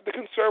also you have the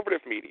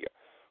conservative media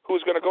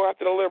who's going to go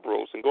after the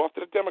liberals and go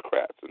after the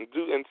Democrats and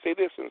say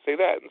this and say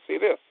that and say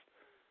this.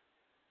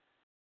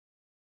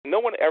 No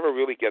one ever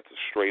really gets a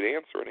straight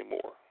answer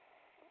anymore.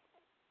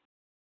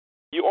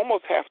 You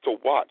almost have to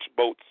watch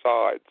both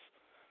sides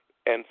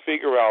and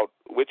figure out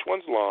which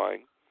one's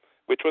lying,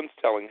 which one's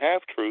telling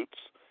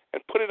half-truths,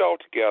 and put it all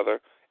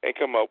together and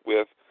come up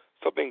with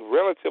something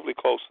relatively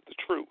close to the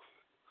truth.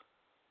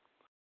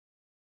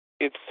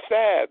 It's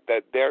sad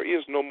that there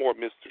is no more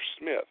Mr.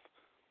 Smith.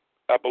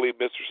 I believe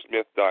Mr.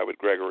 Smith died with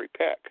Gregory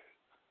Peck.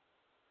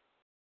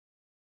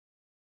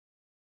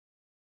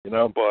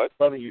 But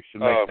funny you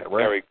should make that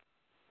reference.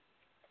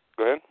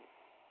 Go ahead.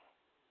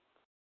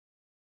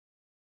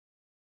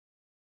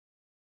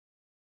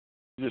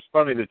 It's just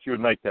funny that you would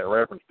make that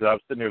reference because I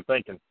was sitting here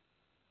thinking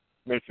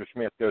Mr.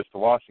 Smith goes to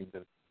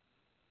Washington.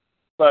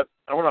 But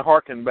I want to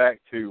harken back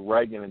to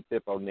Reagan and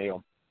Tip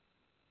O'Neill.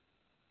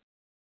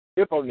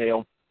 Tip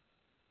O'Neill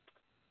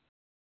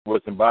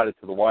was invited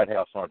to the White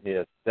House on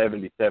his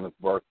 77th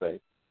birthday.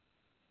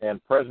 And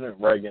President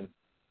Reagan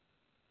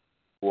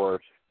was,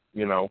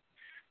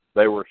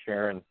 they were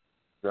sharing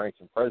drinks,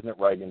 and President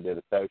Reagan did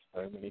a toast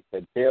to him, and he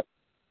said, Tip,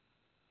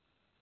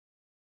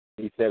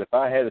 he said, if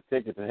I had a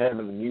ticket to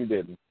heaven and you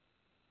didn't,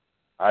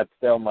 I'd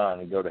sell mine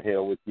and go to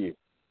hell with you.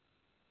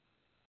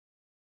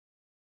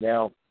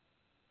 Now,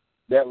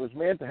 that was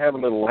meant to have a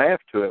little laugh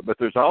to it, but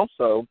there's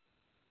also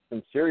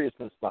some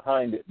seriousness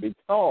behind it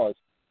because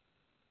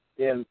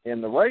in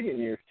the Reagan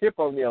years, Tip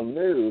O'Neill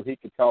knew he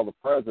could call the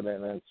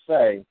president and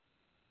say,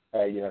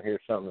 hey,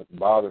 here's something that's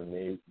bothering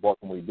me. What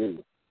can we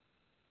do?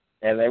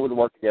 And they would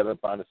work together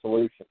to find a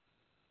solution.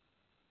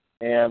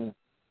 And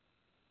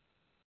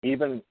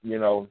even,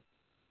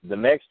 the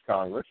next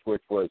Congress,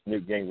 which was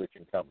Newt Gingrich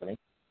and company,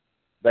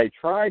 they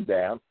tried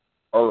that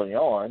early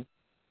on,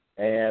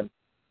 and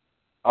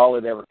all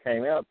it ever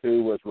came out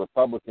to was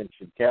Republicans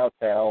should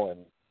kowtow and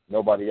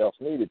nobody else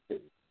needed to.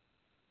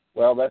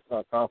 Well, that's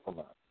not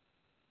compromise.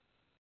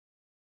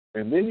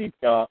 And then you've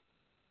got,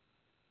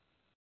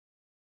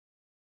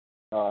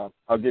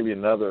 I'll give you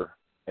another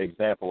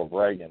example of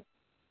Reagan.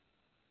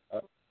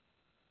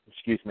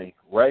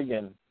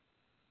 Reagan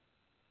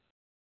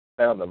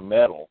found a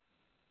medal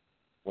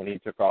when he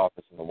took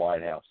office in the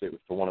White House. It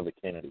was to one of the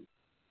Kennedys.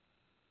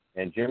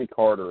 And Jimmy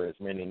Carter, as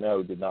many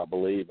know, did not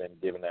believe in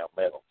giving out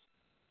medals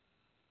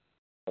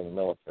from the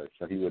military,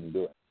 so he wouldn't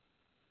do it.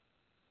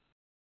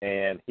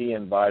 And he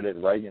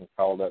invited, Reagan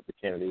called up the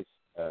Kennedys,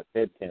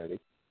 Ted Kennedy,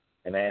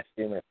 and asked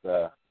him if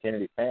the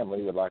Kennedy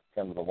family would like to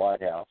come to the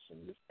White House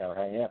and just kind of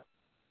hang out.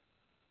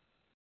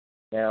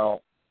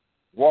 Now,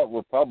 what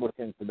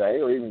Republican today,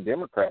 or even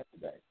Democrat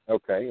today,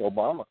 okay,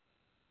 Obama,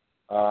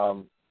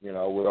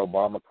 would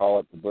Obama call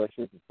up the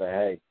Bushes and say,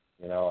 hey,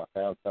 I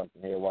found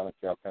something here, why don't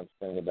y'all come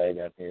spend the day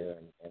down here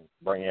and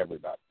bring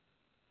everybody?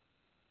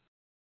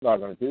 He's not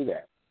going to do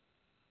that.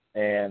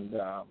 And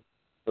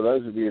for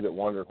those of you that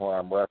wonder why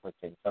I'm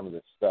referencing some of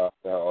this stuff,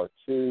 there are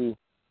two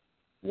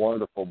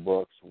wonderful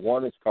books.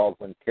 One is called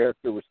When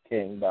Character Was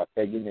King by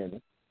Peggy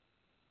Noonan.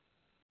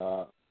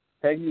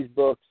 Peggy's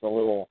book's a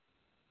little,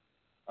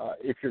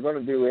 if you're going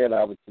to do it,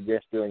 I would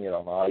suggest doing it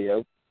on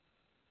audio.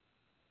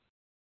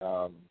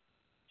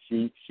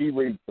 She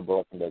reads the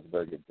book and does a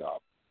very good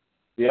job.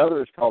 The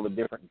other is called A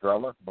Different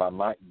Drummer by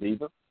Mike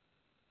Beaver.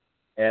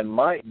 And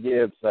Mike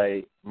gives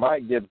the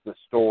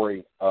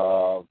story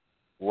of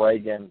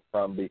Reagan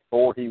from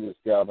before he was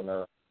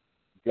governor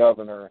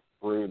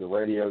through the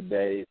radio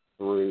days,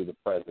 through the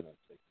presidency.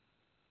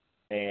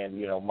 And,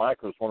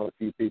 Mike was one of the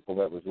few people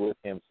that was with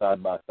him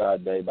side by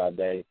side, day by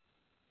day,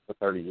 for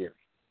 30 years.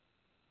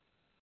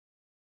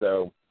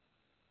 So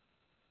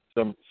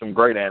some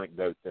great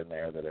anecdotes in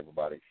there that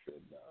everybody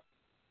should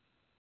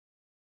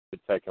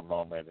take a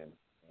moment and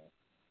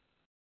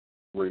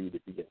read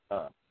if you get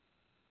time.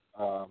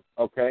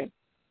 Okay.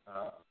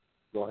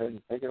 Go ahead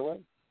and take it away.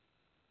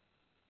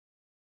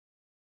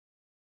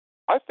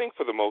 I think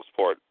for the most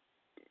part,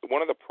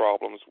 one of the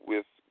problems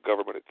with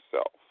government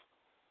itself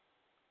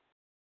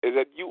is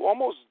that you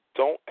almost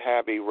don't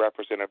have a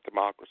representative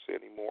democracy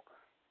anymore.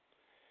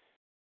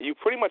 You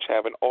pretty much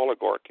have an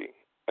oligarchy,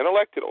 an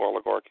elected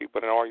oligarchy,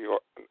 but an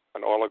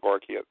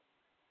oligarchy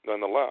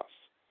nonetheless.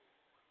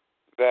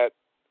 That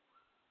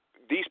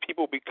these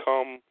people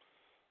become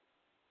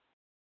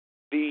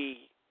the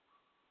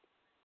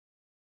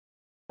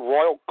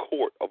royal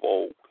court of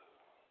old.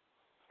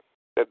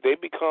 That they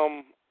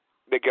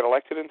get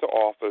elected into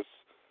office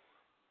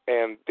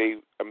and they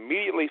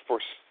immediately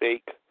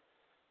forsake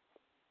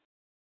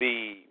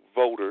the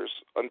voters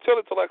until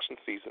it's election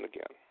season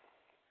again.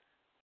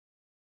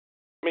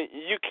 I mean,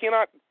 you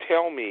cannot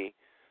tell me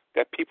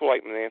that people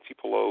like Nancy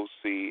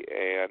Pelosi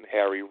and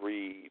Harry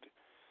Reid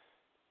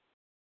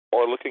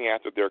are looking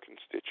after their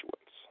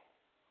constituents.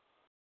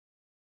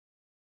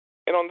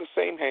 And on the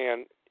same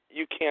hand,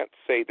 you can't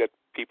say that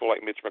people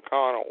like Mitch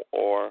McConnell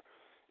or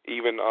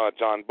even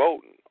John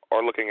Bolton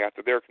are looking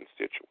after their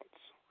constituents.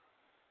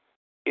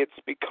 It's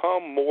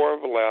become more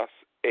or less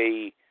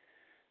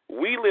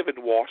we live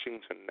in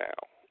Washington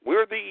now.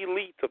 We're the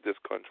elite of this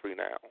country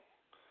now.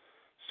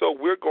 So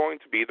we're going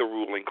to be the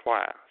ruling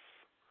class.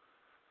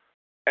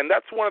 And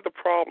that's one of the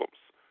problems.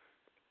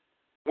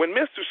 When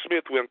Mr.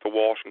 Smith went to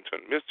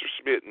Washington, Mr.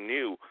 Smith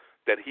knew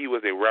that he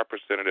was a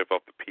representative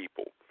of the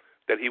people,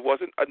 that he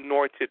wasn't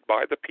anointed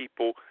by the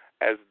people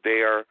as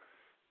their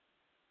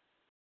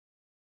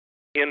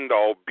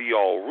end-all,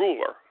 be-all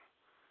ruler,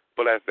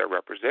 but as their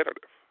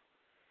representative.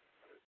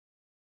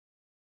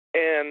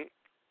 And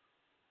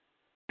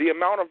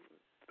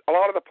a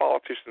lot of the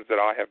politicians that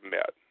I have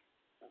met,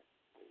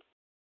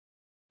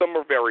 some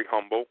are very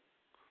humble,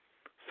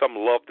 some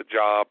love the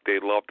job, they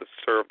love to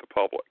serve the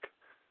public,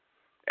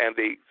 and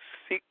they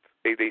seek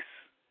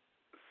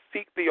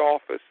the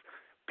office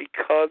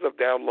because of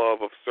their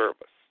love of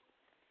service.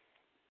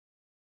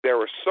 There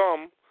are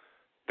some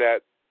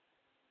that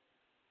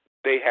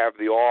they have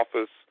the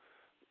office,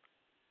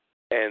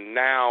 and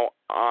now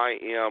I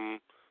am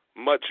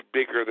much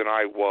bigger than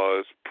I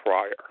was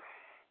prior.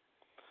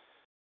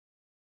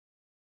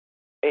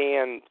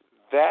 And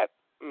that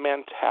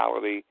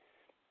mentality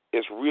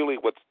is really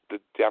what's the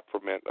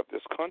detriment of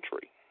this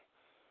country.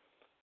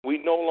 We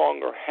no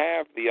longer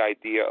have the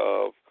idea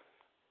of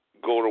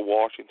go to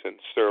Washington,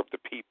 serve the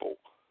people.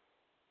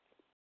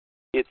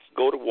 It's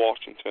go to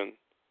Washington,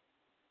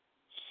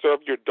 serve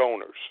your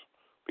donors,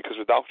 because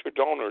without your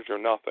donors, you're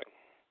nothing.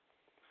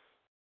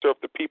 Serve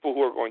the people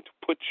who are going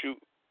to put you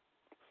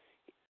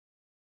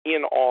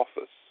in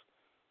office,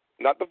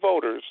 not the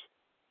voters,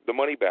 the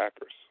money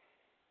backers.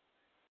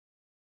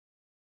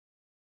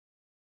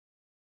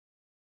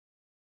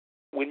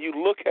 When you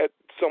look at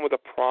some of the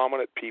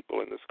prominent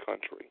people in this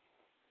country,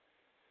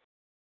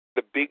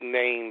 the big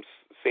names,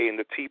 say, in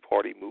the Tea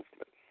Party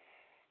movement,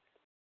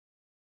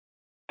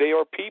 they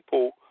are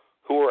people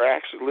who are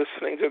actually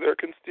listening to their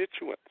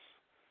constituents.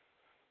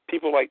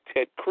 People like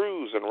Ted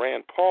Cruz and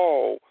Rand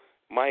Paul,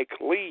 Mike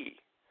Lee.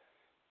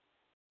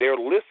 they're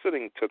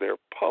listening to their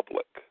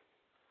public.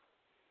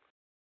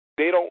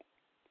 They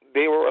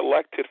were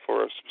elected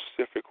for a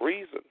specific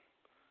reason.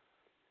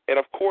 And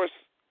of course,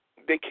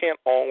 they can't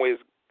always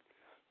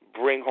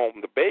bring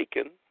home the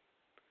bacon,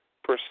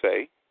 per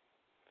se,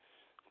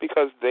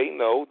 because they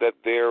know that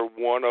they're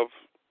one of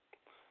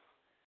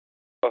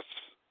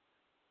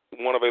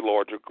a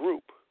larger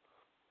group.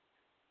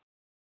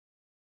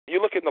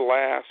 You look in the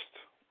last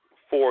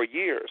 4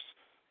 years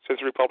since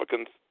the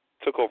Republicans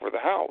took over the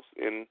House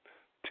in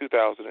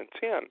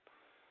 2010,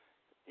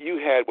 you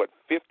had,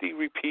 50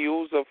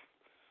 repeals of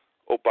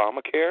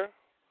Obamacare?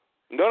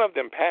 None of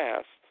them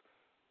passed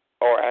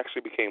or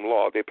actually became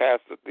law. They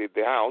passed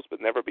the House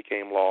but never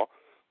became law.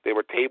 They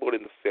were tabled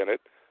in the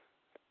Senate,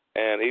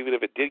 and even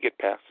if it did get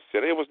past the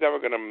Senate, it was never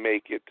going to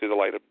make it to the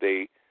light of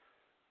day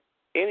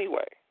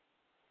anyway.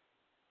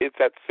 It's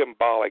that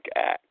symbolic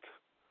act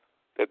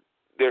that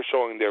they're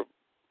showing their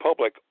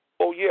public,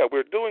 oh, yeah,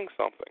 we're doing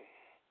something.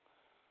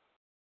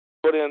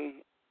 But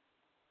then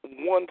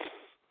once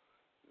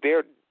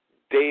their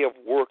day of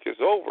work is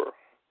over,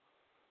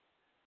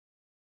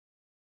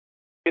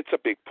 it's a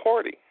big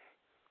party.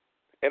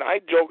 And I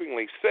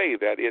jokingly say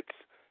that it's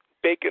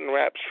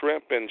bacon-wrapped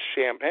shrimp and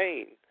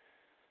champagne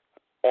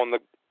on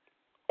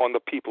the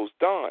people's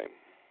dime.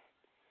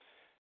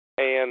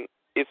 And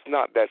it's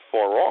not that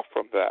far off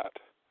from that.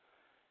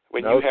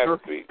 When no, you have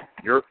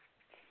sir.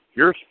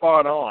 You're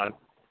spot on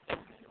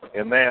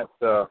in that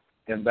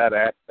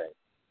aspect.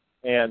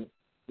 And,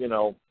 you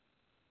know,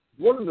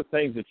 one of the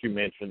things that you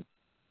mentioned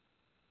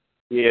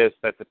is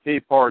that the Tea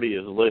Party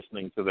is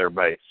listening to their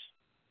base.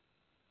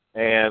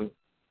 And,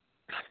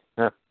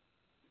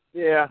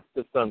 yeah,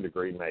 to some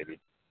degree, maybe.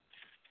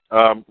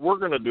 We're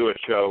going to do a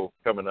show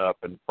coming up,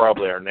 and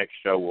probably our next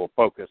show will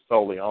focus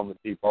solely on the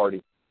Tea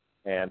Party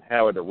and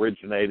how it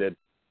originated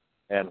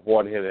and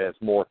what it has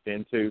morphed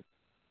into.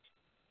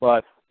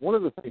 But one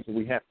of the things that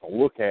we have to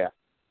look at,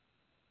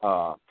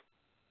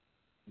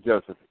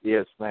 Joseph,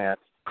 is that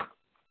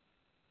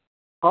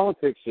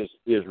politics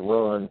is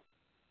run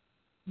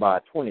by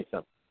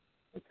 20-somethings,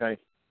 okay?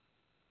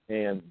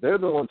 And they're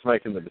the ones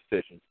making the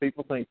decisions.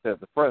 People think that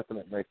the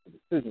president makes the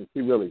decisions.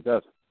 He really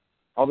doesn't.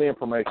 All the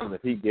information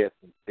that he gets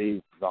and sees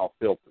is all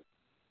filtered.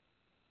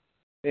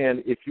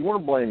 And if you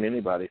want to blame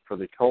anybody for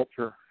the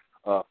culture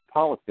of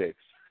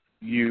politics,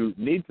 you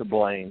need to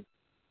blame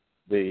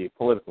the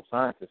political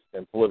scientists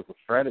and political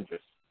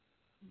strategists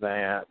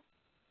that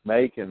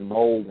make and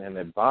mold and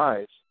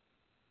advise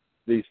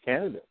these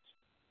candidates.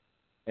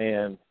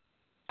 And,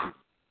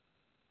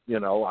 you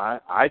know,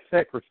 I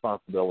take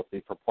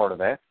responsibility for part of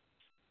that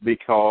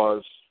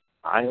because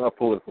I am a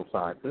political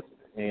scientist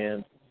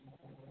and,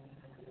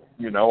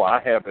 you know,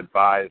 I have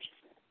advised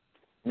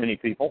many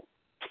people.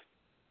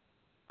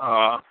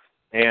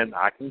 And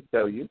I can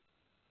tell you,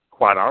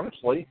 quite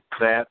honestly,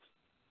 that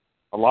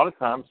a lot of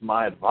times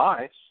my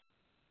advice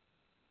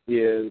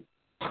is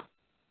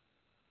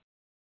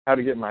how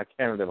to get my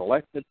candidate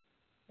elected,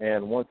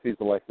 and once he's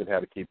elected, how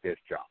to keep his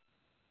job.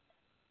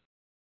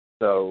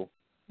 So,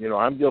 you know,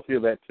 I'm guilty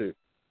of that too.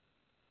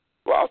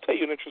 Well, I'll tell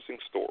you an interesting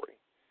story.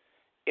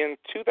 In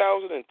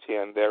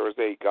 2010, there was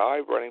a guy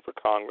running for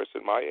Congress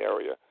in my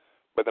area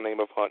by the name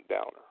of Hunt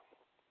Downer.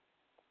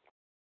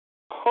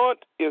 Hunt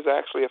is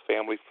actually a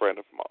family friend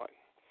of mine.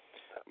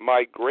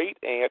 My great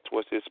aunt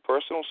was his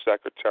personal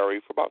secretary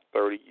for about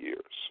 30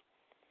 years.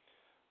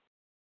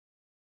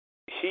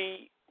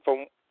 He,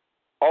 from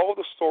all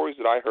the stories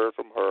that I heard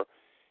from her,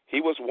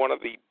 he was one of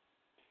the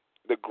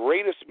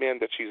greatest men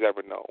that she's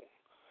ever known.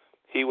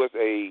 He was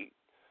a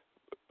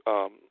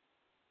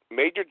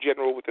major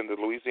general within the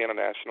Louisiana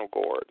National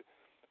Guard,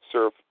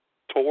 served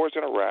tours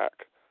in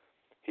Iraq.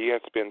 He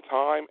had spent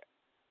time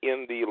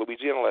in the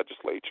Louisiana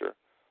legislature,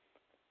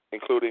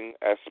 including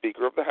as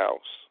Speaker of the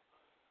House.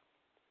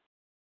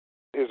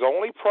 His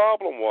only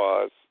problem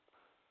was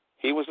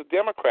he was a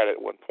Democrat at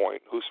one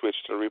point who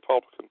switched to the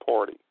Republican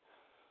Party.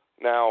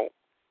 Now,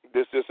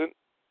 this isn't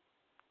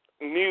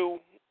new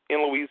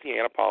in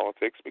Louisiana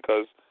politics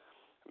because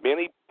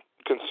many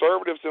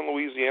conservatives in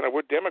Louisiana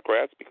were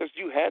Democrats because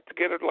you had to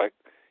get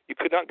elected. You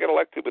could not get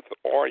elected with the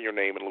R in your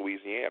name in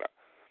Louisiana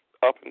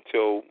up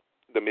until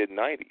the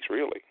mid-'90s,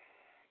 really.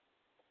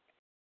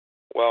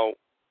 Well,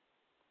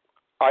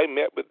 I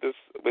met with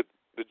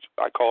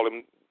I call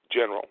him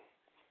General.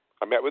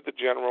 I met with the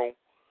General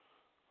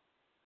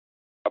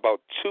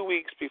about 2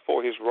 weeks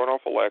before his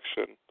runoff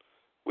election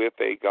with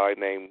a guy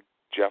named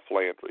Jeff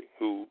Landry,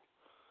 who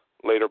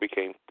later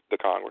became the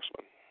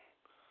congressman.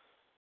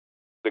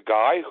 The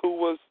guy who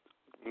was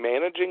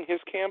managing his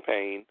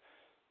campaign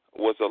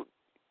was a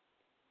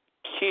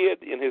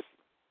kid in his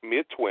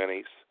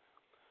mid-20s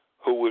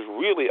who was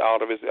really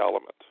out of his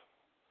element.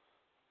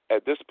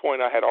 At this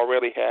point, I had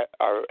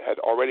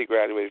already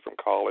graduated from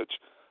college.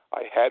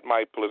 I had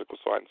my political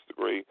science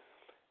degree,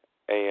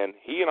 and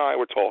he and I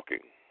were talking.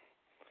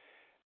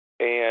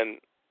 And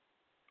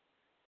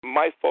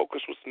my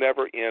focus was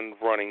never in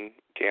running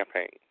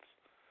campaigns.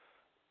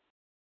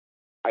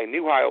 I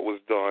knew how it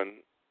was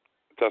done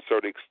to a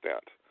certain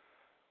extent.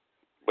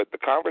 But the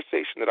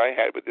conversation that I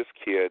had with this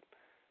kid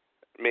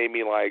made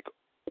me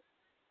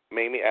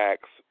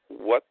ask,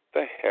 what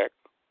the heck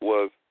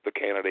was the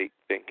candidate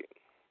thinking?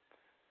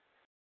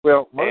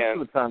 Well, most of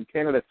the time,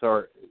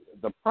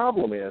 the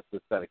problem is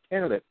that a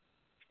candidate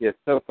is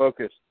so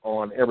focused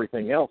on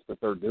everything else that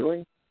they're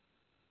doing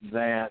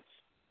that,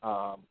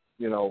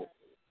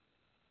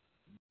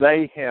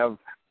 they have,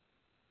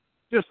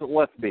 just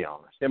let's be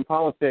honest, in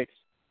politics,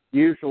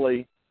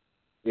 usually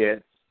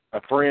it's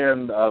a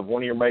friend of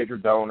one of your major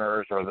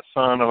donors or the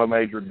son of a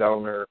major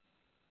donor,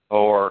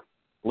 or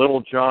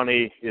little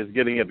Johnny is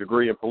getting a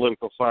degree in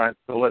political science,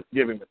 so let's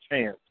give him a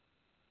chance.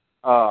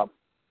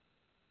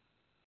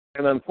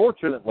 And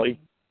unfortunately,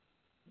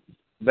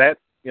 that,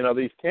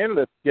 these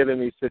candidates get in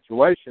these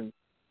situations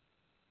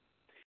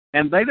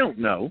and they don't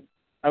know.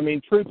 I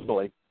mean,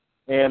 truthfully,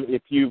 and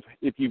if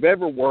you've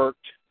ever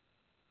worked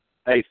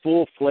a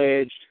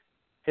full-fledged,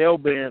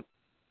 hell-bent,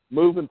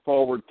 moving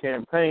forward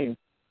campaign,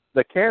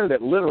 the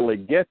candidate literally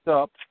gets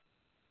up,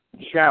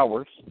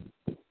 showers,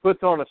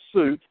 puts on a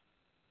suit,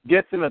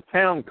 gets in a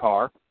town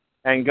car,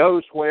 and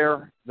goes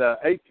where the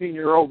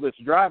 18-year-old that's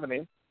driving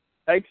him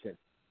takes him.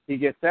 He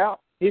gets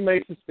out, he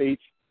makes a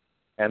speech,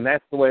 and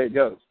that's the way it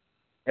goes.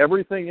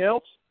 Everything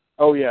else,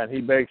 and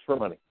he begs for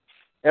money.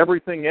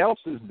 Everything else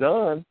is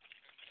done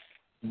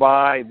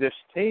by this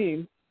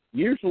team.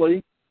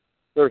 Usually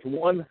there's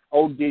one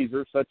old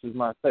geezer, such as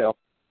myself,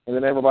 and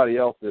then everybody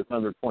else is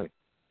under 20.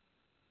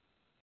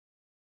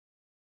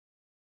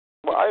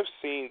 Well, I've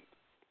seen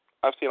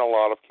a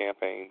lot of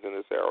campaigns in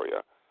this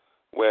area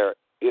where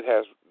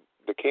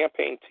the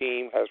campaign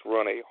team has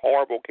run a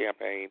horrible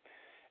campaign,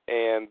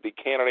 and the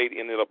candidate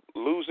ended up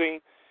losing,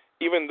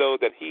 even though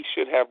that he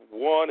should have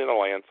won in a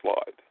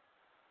landslide.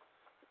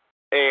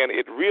 And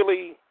it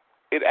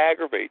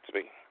aggravates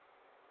me.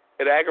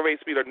 It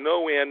aggravates me to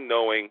no end,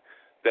 knowing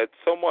that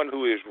someone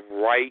who is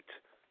right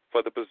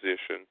for the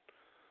position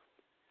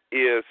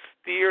is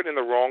steered in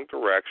the wrong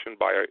direction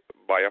by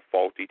a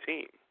faulty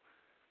team.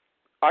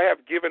 I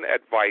have given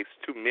advice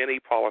to many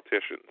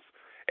politicians,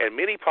 and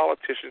many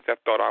politicians have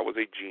thought I was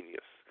a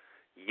genius,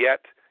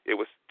 yet it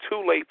was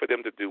too late for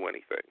them to do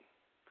anything.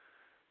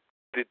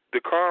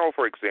 The colonel,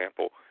 for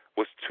example,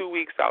 was 2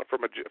 weeks out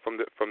from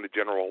the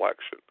general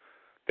election.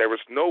 There was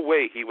no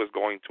way he was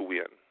going to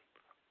win.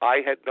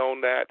 I had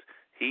known that.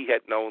 He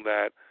had known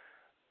that.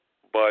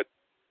 But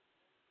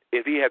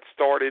if he had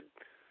started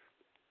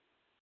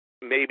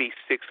maybe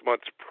 6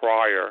 months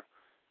prior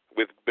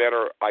with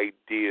better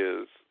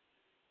ideas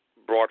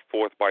brought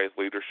forth by his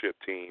leadership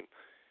team,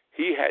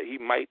 he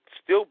might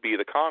still be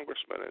the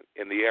congressman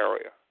in the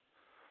area.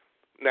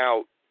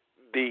 Now,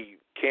 the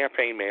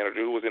campaign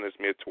manager, who was in his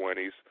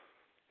mid-20s,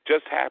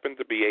 just happened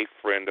to be a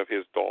friend of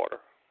his daughter.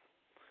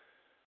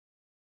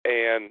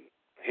 And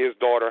his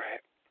daughter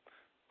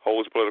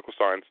holds a political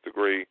science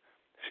degree.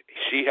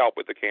 She helped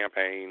with the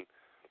campaign.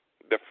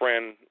 The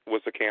friend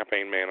was the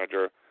campaign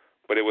manager,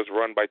 but it was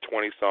run by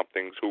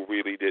 20-somethings who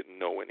really didn't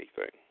know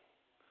anything.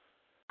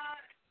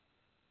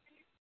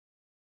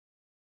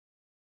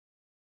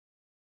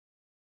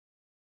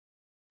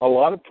 A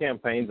lot of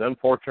campaigns,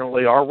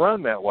 unfortunately, are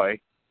run that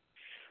way.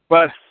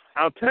 But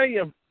I'll tell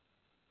you,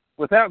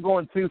 without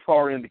going too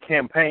far into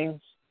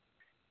campaigns,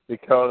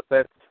 because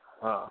that's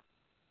a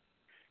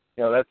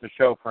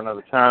show for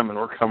another time, and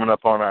we're coming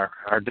up on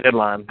our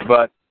deadline.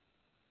 But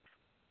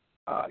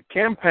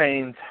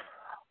campaigns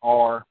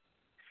are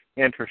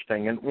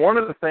interesting, and one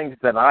of the things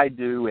that I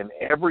do in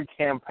every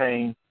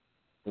campaign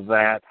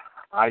that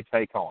I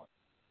take on,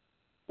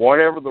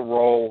 whatever the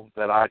role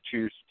that I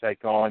choose to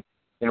take on,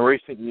 in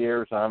recent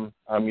years I'm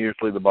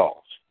usually the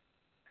boss.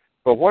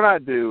 But what I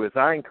do is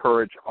I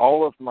encourage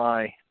all of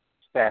my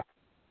staff.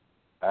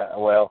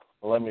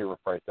 Let me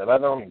rephrase that. I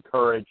don't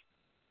encourage.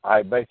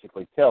 I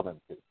basically tell them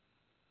to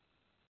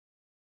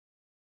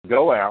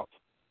go out,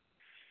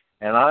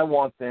 and I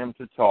want them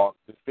to talk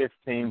to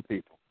 15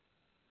 people.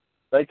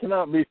 They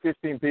cannot be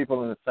 15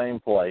 people in the same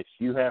place.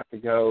 You have to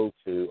go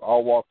to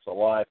all walks of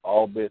life,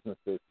 all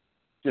businesses,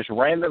 just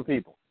random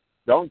people.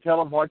 Don't tell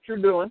them what you're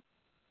doing.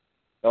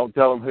 Don't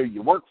tell them who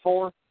you work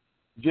for.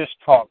 Just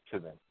talk to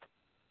them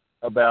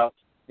about,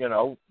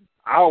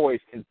 I always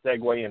can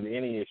segue into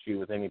any issue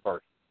with any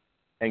person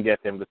and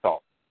get them to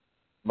talk.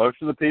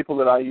 Most of the people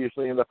that I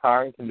usually end up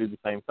hiring can do the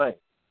same thing.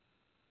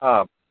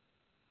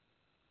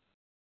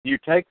 You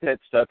take that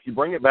stuff, you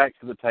bring it back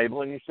to the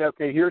table, and you say,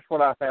 okay, here's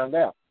what I found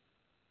out.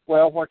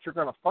 Well, what you're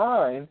going to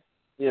find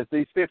is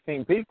these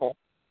 15 people,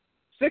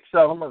 6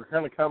 of them are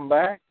going to come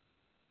back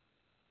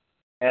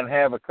and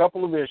have a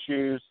couple of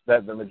issues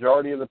that the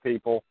majority of the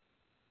people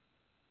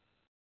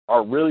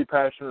are really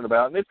passionate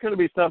about, and it's going to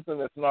be something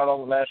that's not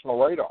on the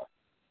national radar.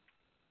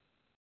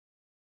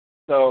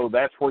 So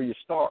that's where you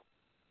start.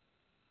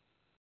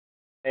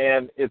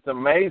 And it's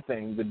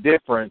amazing the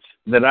difference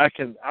that I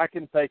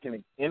can take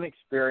an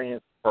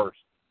inexperienced person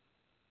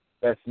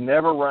that's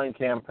never run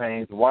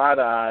campaigns,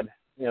 wide-eyed,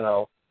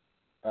 dealing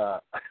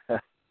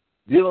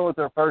with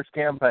their first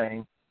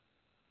campaign,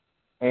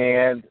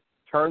 and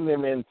turn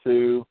them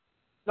into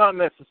not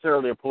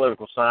necessarily a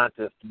political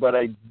scientist, but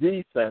a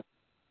decent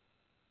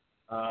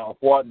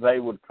what they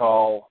would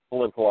call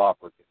political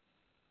operatives.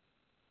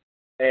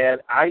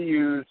 And I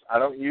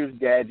don't use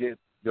gadgets.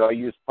 Do I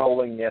use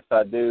polling? Yes,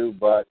 I do,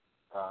 but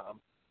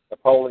the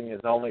polling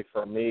is only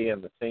for me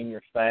and the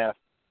senior staff.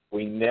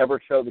 We never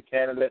show the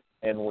candidate,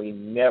 and we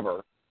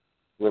never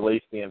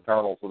release the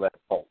internals of that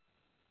poll.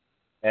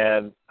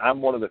 And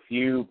I'm one of the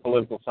few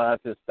political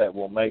scientists that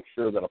will make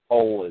sure that a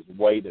poll is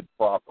weighted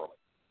properly.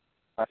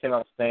 I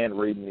cannot stand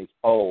reading these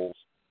polls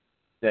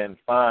and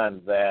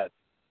find that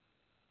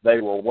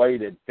they were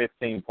weighted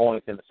 15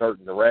 points in a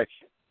certain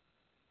direction.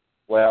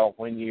 Well,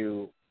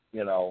 when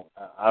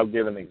I'll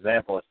give an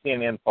example. A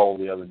CNN poll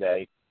the other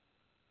day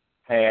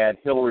had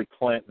Hillary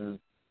Clinton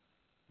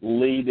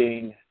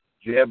leading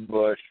Jeb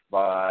Bush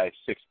by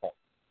 6 points,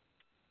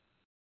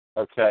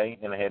 okay,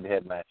 in a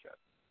head-to-head matchup.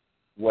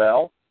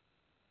 Well,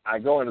 I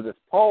go into this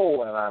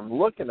poll, and I'm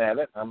looking at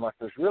it. I'm like,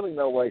 there's really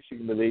no way she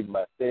can be leading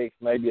by 6,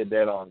 maybe a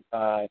dead-on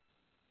tie.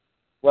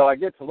 Well, I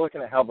get to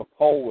looking at how the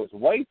poll was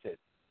weighted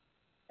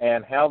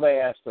and how they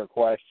asked their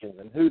questions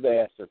and who they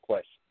asked their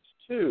questions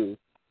to.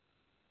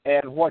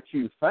 And what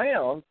you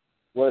found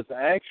was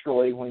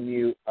actually when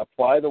you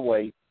apply the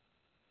weight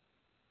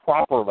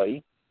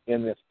properly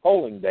in this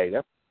polling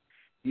data,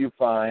 you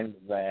find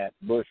that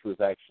Bush was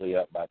actually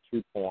up by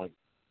 2 points,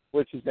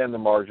 which is in the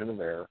margin of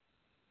error.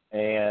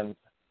 And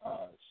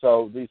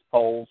so these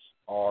polls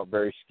are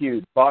very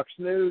skewed. Fox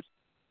News,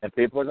 and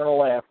people are going to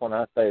laugh when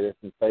I say this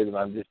and say that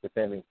I'm just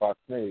defending Fox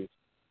News.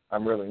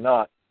 I'm really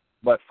not.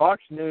 But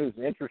Fox News,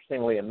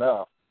 interestingly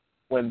enough,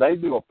 when they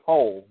do a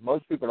poll,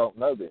 most people don't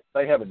know this.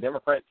 They have a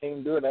Democrat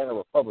team do it and a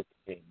Republican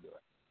team do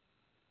it.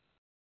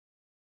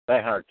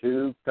 They hire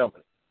 2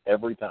 companies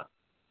every time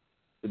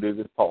to do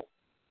this poll.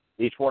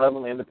 Each one of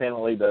them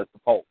independently does the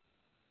poll.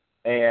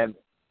 And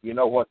you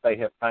know what they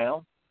have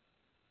found?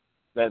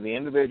 That the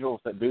individuals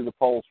that do the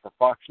polls for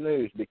Fox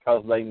News,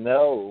 because they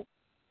know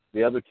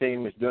the other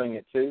team is doing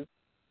it too,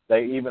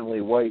 they evenly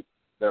weight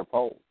their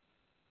polls.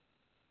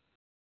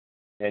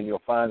 And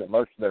you'll find that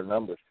most of their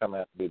numbers come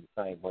out to be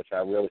the same, which I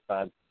really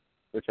find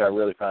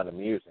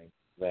amusing.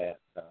 That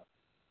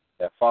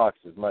Fox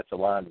is much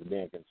aligned with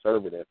being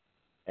conservative,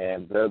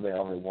 and they're the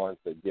only ones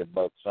that give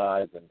both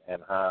sides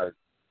and hire,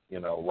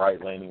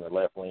 right-leaning or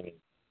left-leaning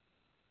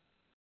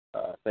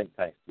think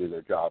tanks to do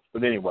their jobs.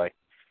 But anyway,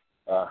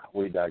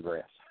 we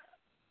digress.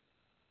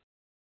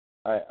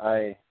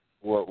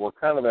 We're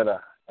kind of at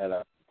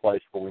a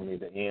place where we need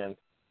to end.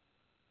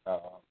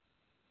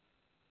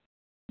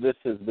 This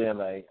has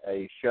been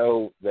a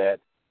show that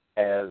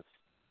has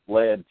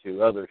led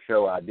to other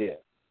show ideas.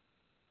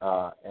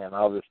 And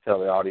I'll just tell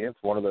the audience,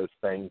 one of those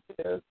things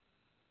is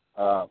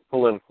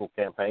political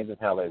campaigns and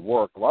how they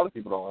work. A lot of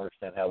people don't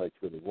understand how they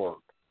truly work.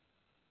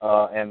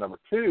 And number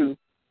 2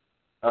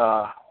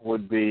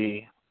 would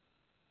be,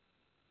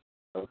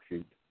 oh,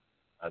 shoot,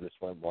 I just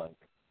went blank.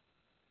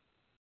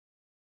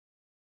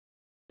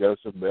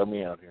 Joseph, bail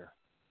me out here.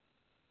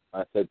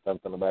 I said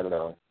something about it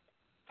earlier.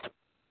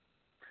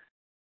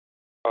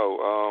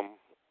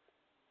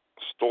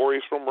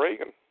 Stories from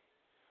Reagan.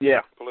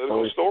 Yeah.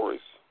 Political stories.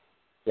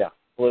 Yeah,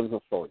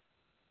 political stories.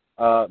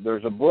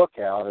 There's a book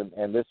out,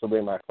 and this will be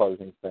my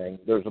closing thing.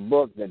 There's a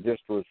book that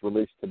just was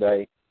released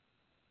today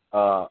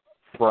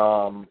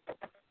from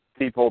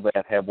people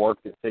that have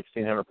worked at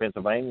 1600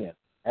 Pennsylvania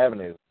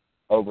Avenue,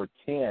 over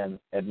 10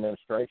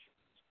 administrations.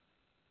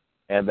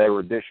 And they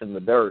were dishing the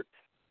dirt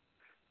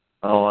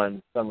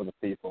on some of the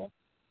people.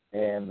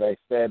 And they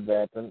said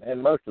that,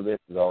 and most of this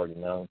is already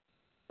known,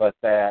 but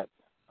that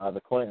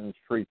the Clintons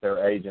treat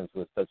their agents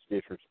with such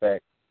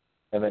disrespect,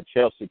 and that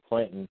Chelsea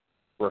Clinton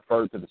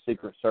referred to the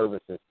Secret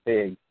Service as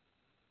pigs.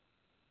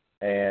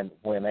 And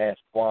when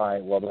asked why,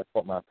 well, that's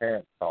what my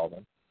parents called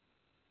them.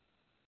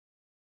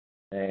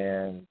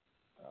 And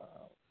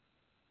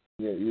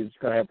you're just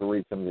going to have to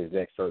read some of these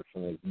excerpts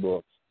from these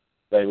books.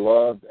 They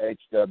loved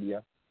H.W.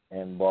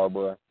 and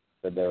Barbara,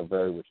 said they were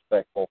very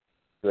respectful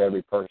to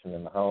every person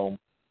in the home.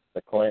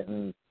 The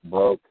Clintons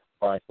broke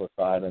priceless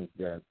items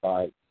during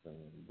fights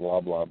and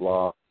blah, blah,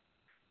 blah.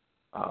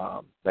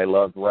 They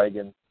loved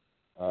Reagan.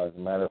 As a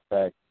matter of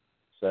fact,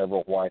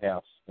 several White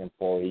House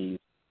employees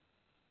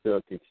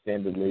took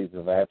extended leaves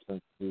of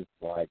absences,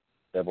 like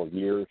several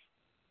years,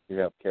 to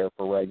help care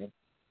for Reagan.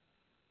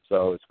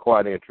 So it's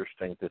quite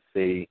interesting to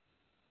see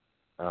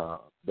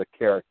the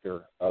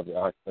character of the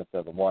occupants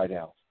of the White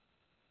House.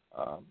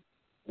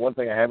 One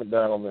thing I haven't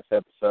done on this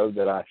episode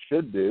that I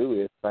should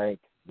do is thank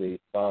the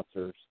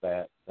sponsors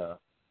that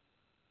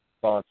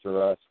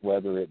sponsor us,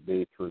 whether it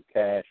be through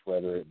cash,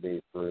 whether it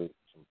be through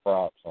some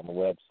props on the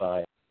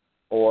website,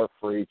 or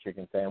free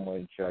chicken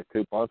sandwich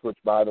coupons, which,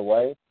 by the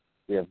way,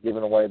 we have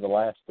given away the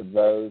last of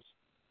those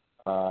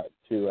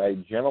to a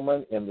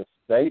gentleman in the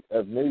state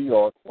of New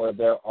York where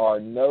there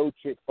are no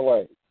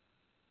Chick-fil-A's.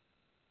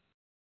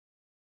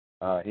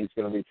 He's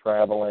going to be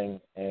traveling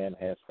and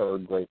has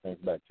heard great things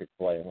about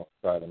Chick-fil-A and wants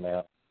to try them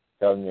out.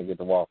 Tell him you'll get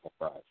the waffle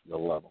fries.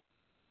 You'll love them.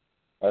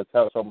 That's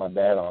how I told my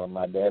dad on them.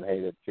 My dad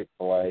hated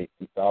Chick-fil-A.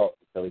 He thought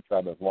until he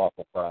tried those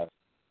waffle fries.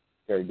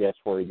 Can you guess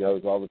where he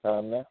goes all the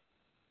time now?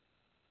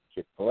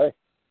 Chick-fil-A.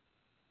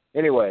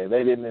 Anyway,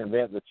 they didn't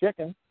invent the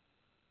chicken,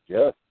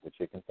 just the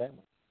chicken sandwich.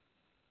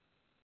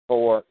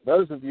 For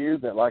those of you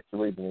that like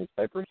to read the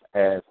newspapers,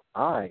 as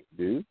I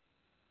do,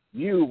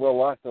 you will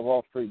like the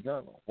Wall Street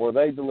Journal, where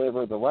they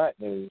deliver the right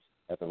news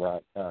at the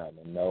right time.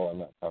 And no, I'm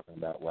not talking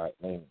about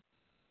right-leaning.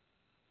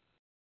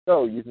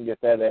 So you can get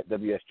that at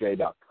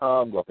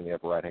WSJ.com. Go up in the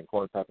upper right-hand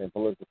corner, type in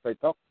Political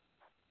Straight Talk.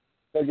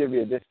 They'll give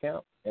you a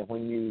discount. And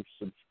when you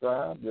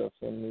subscribe, they'll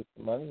send me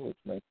some money, which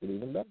makes it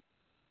even better.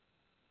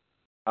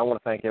 I want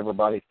to thank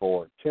everybody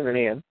for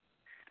tuning in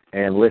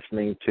and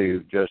listening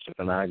to Joseph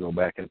and I go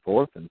back and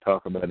forth and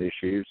talk about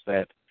issues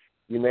that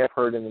you may have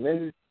heard in the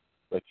news,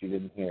 but you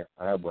didn't hear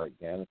our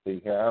breakdown. If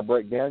you hear our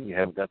breakdown, you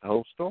haven't got the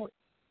whole story.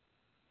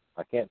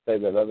 I can't say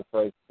that other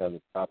phrase because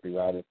it's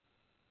copyrighted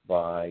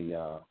by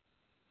a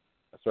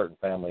certain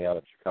family out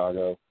of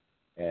Chicago,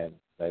 and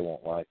they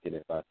won't like it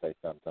if I say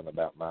something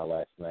about my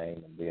last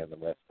name and being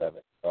the rest of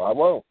it. So I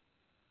won't.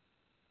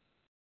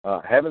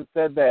 Having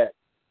said that,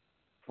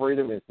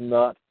 freedom is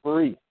not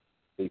free,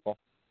 people.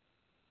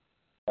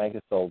 Thank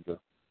a soldier.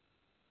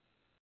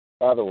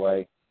 By the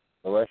way,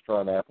 the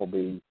restaurant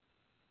Applebee's,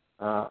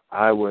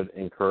 I would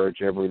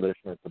encourage every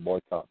listener to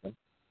boycott them.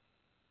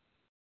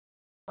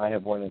 I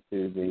have went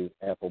into the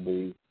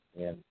Applebee's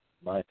in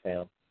my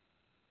town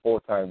 4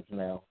 times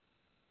now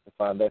to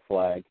find a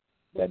flag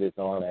that is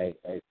on a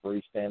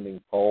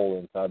freestanding pole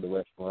inside the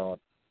restaurant,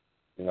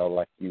 you know,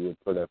 like you would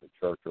put up at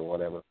church or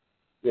whatever.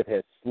 It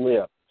has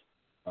slipped.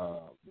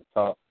 The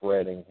top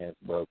threading has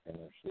broken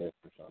or slipped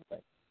or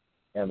something,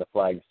 and the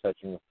flag is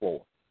touching the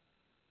floor.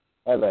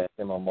 I've asked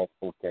them on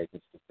multiple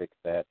occasions to fix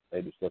that.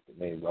 They just look at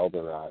me, roll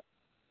their eyes,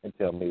 and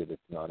tell me that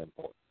it's not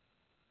important.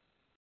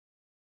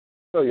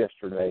 So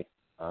yesterday,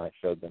 I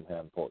showed them how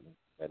important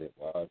that it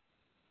was,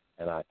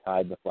 and I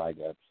tied the flag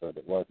up so that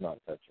it was not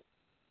touching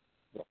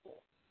the floor.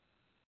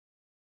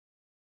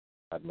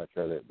 I'd much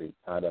rather it be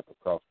tied up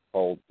across the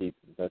pole, keep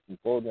it touching the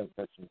floor than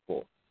touching the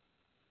floor.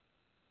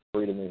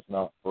 Freedom is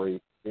not free.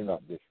 Do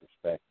not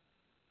disrespect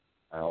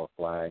our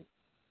flag.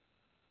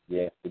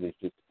 Yes, it is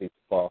just a piece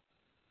of cloth,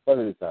 but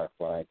it is our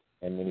flag,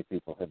 and many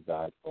people have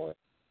died for it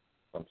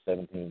from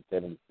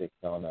 1776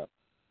 on up.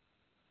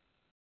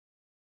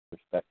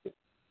 Respect it.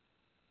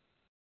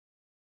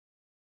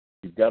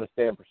 You've got to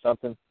stand for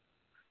something,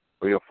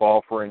 or you'll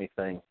fall for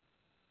anything.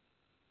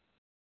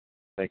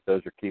 I think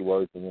those are key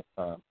words in this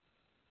time.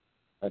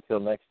 Until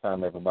next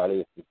time, everybody,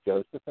 this is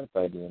Joseph and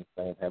Fabian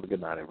saying have a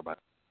good night, everybody.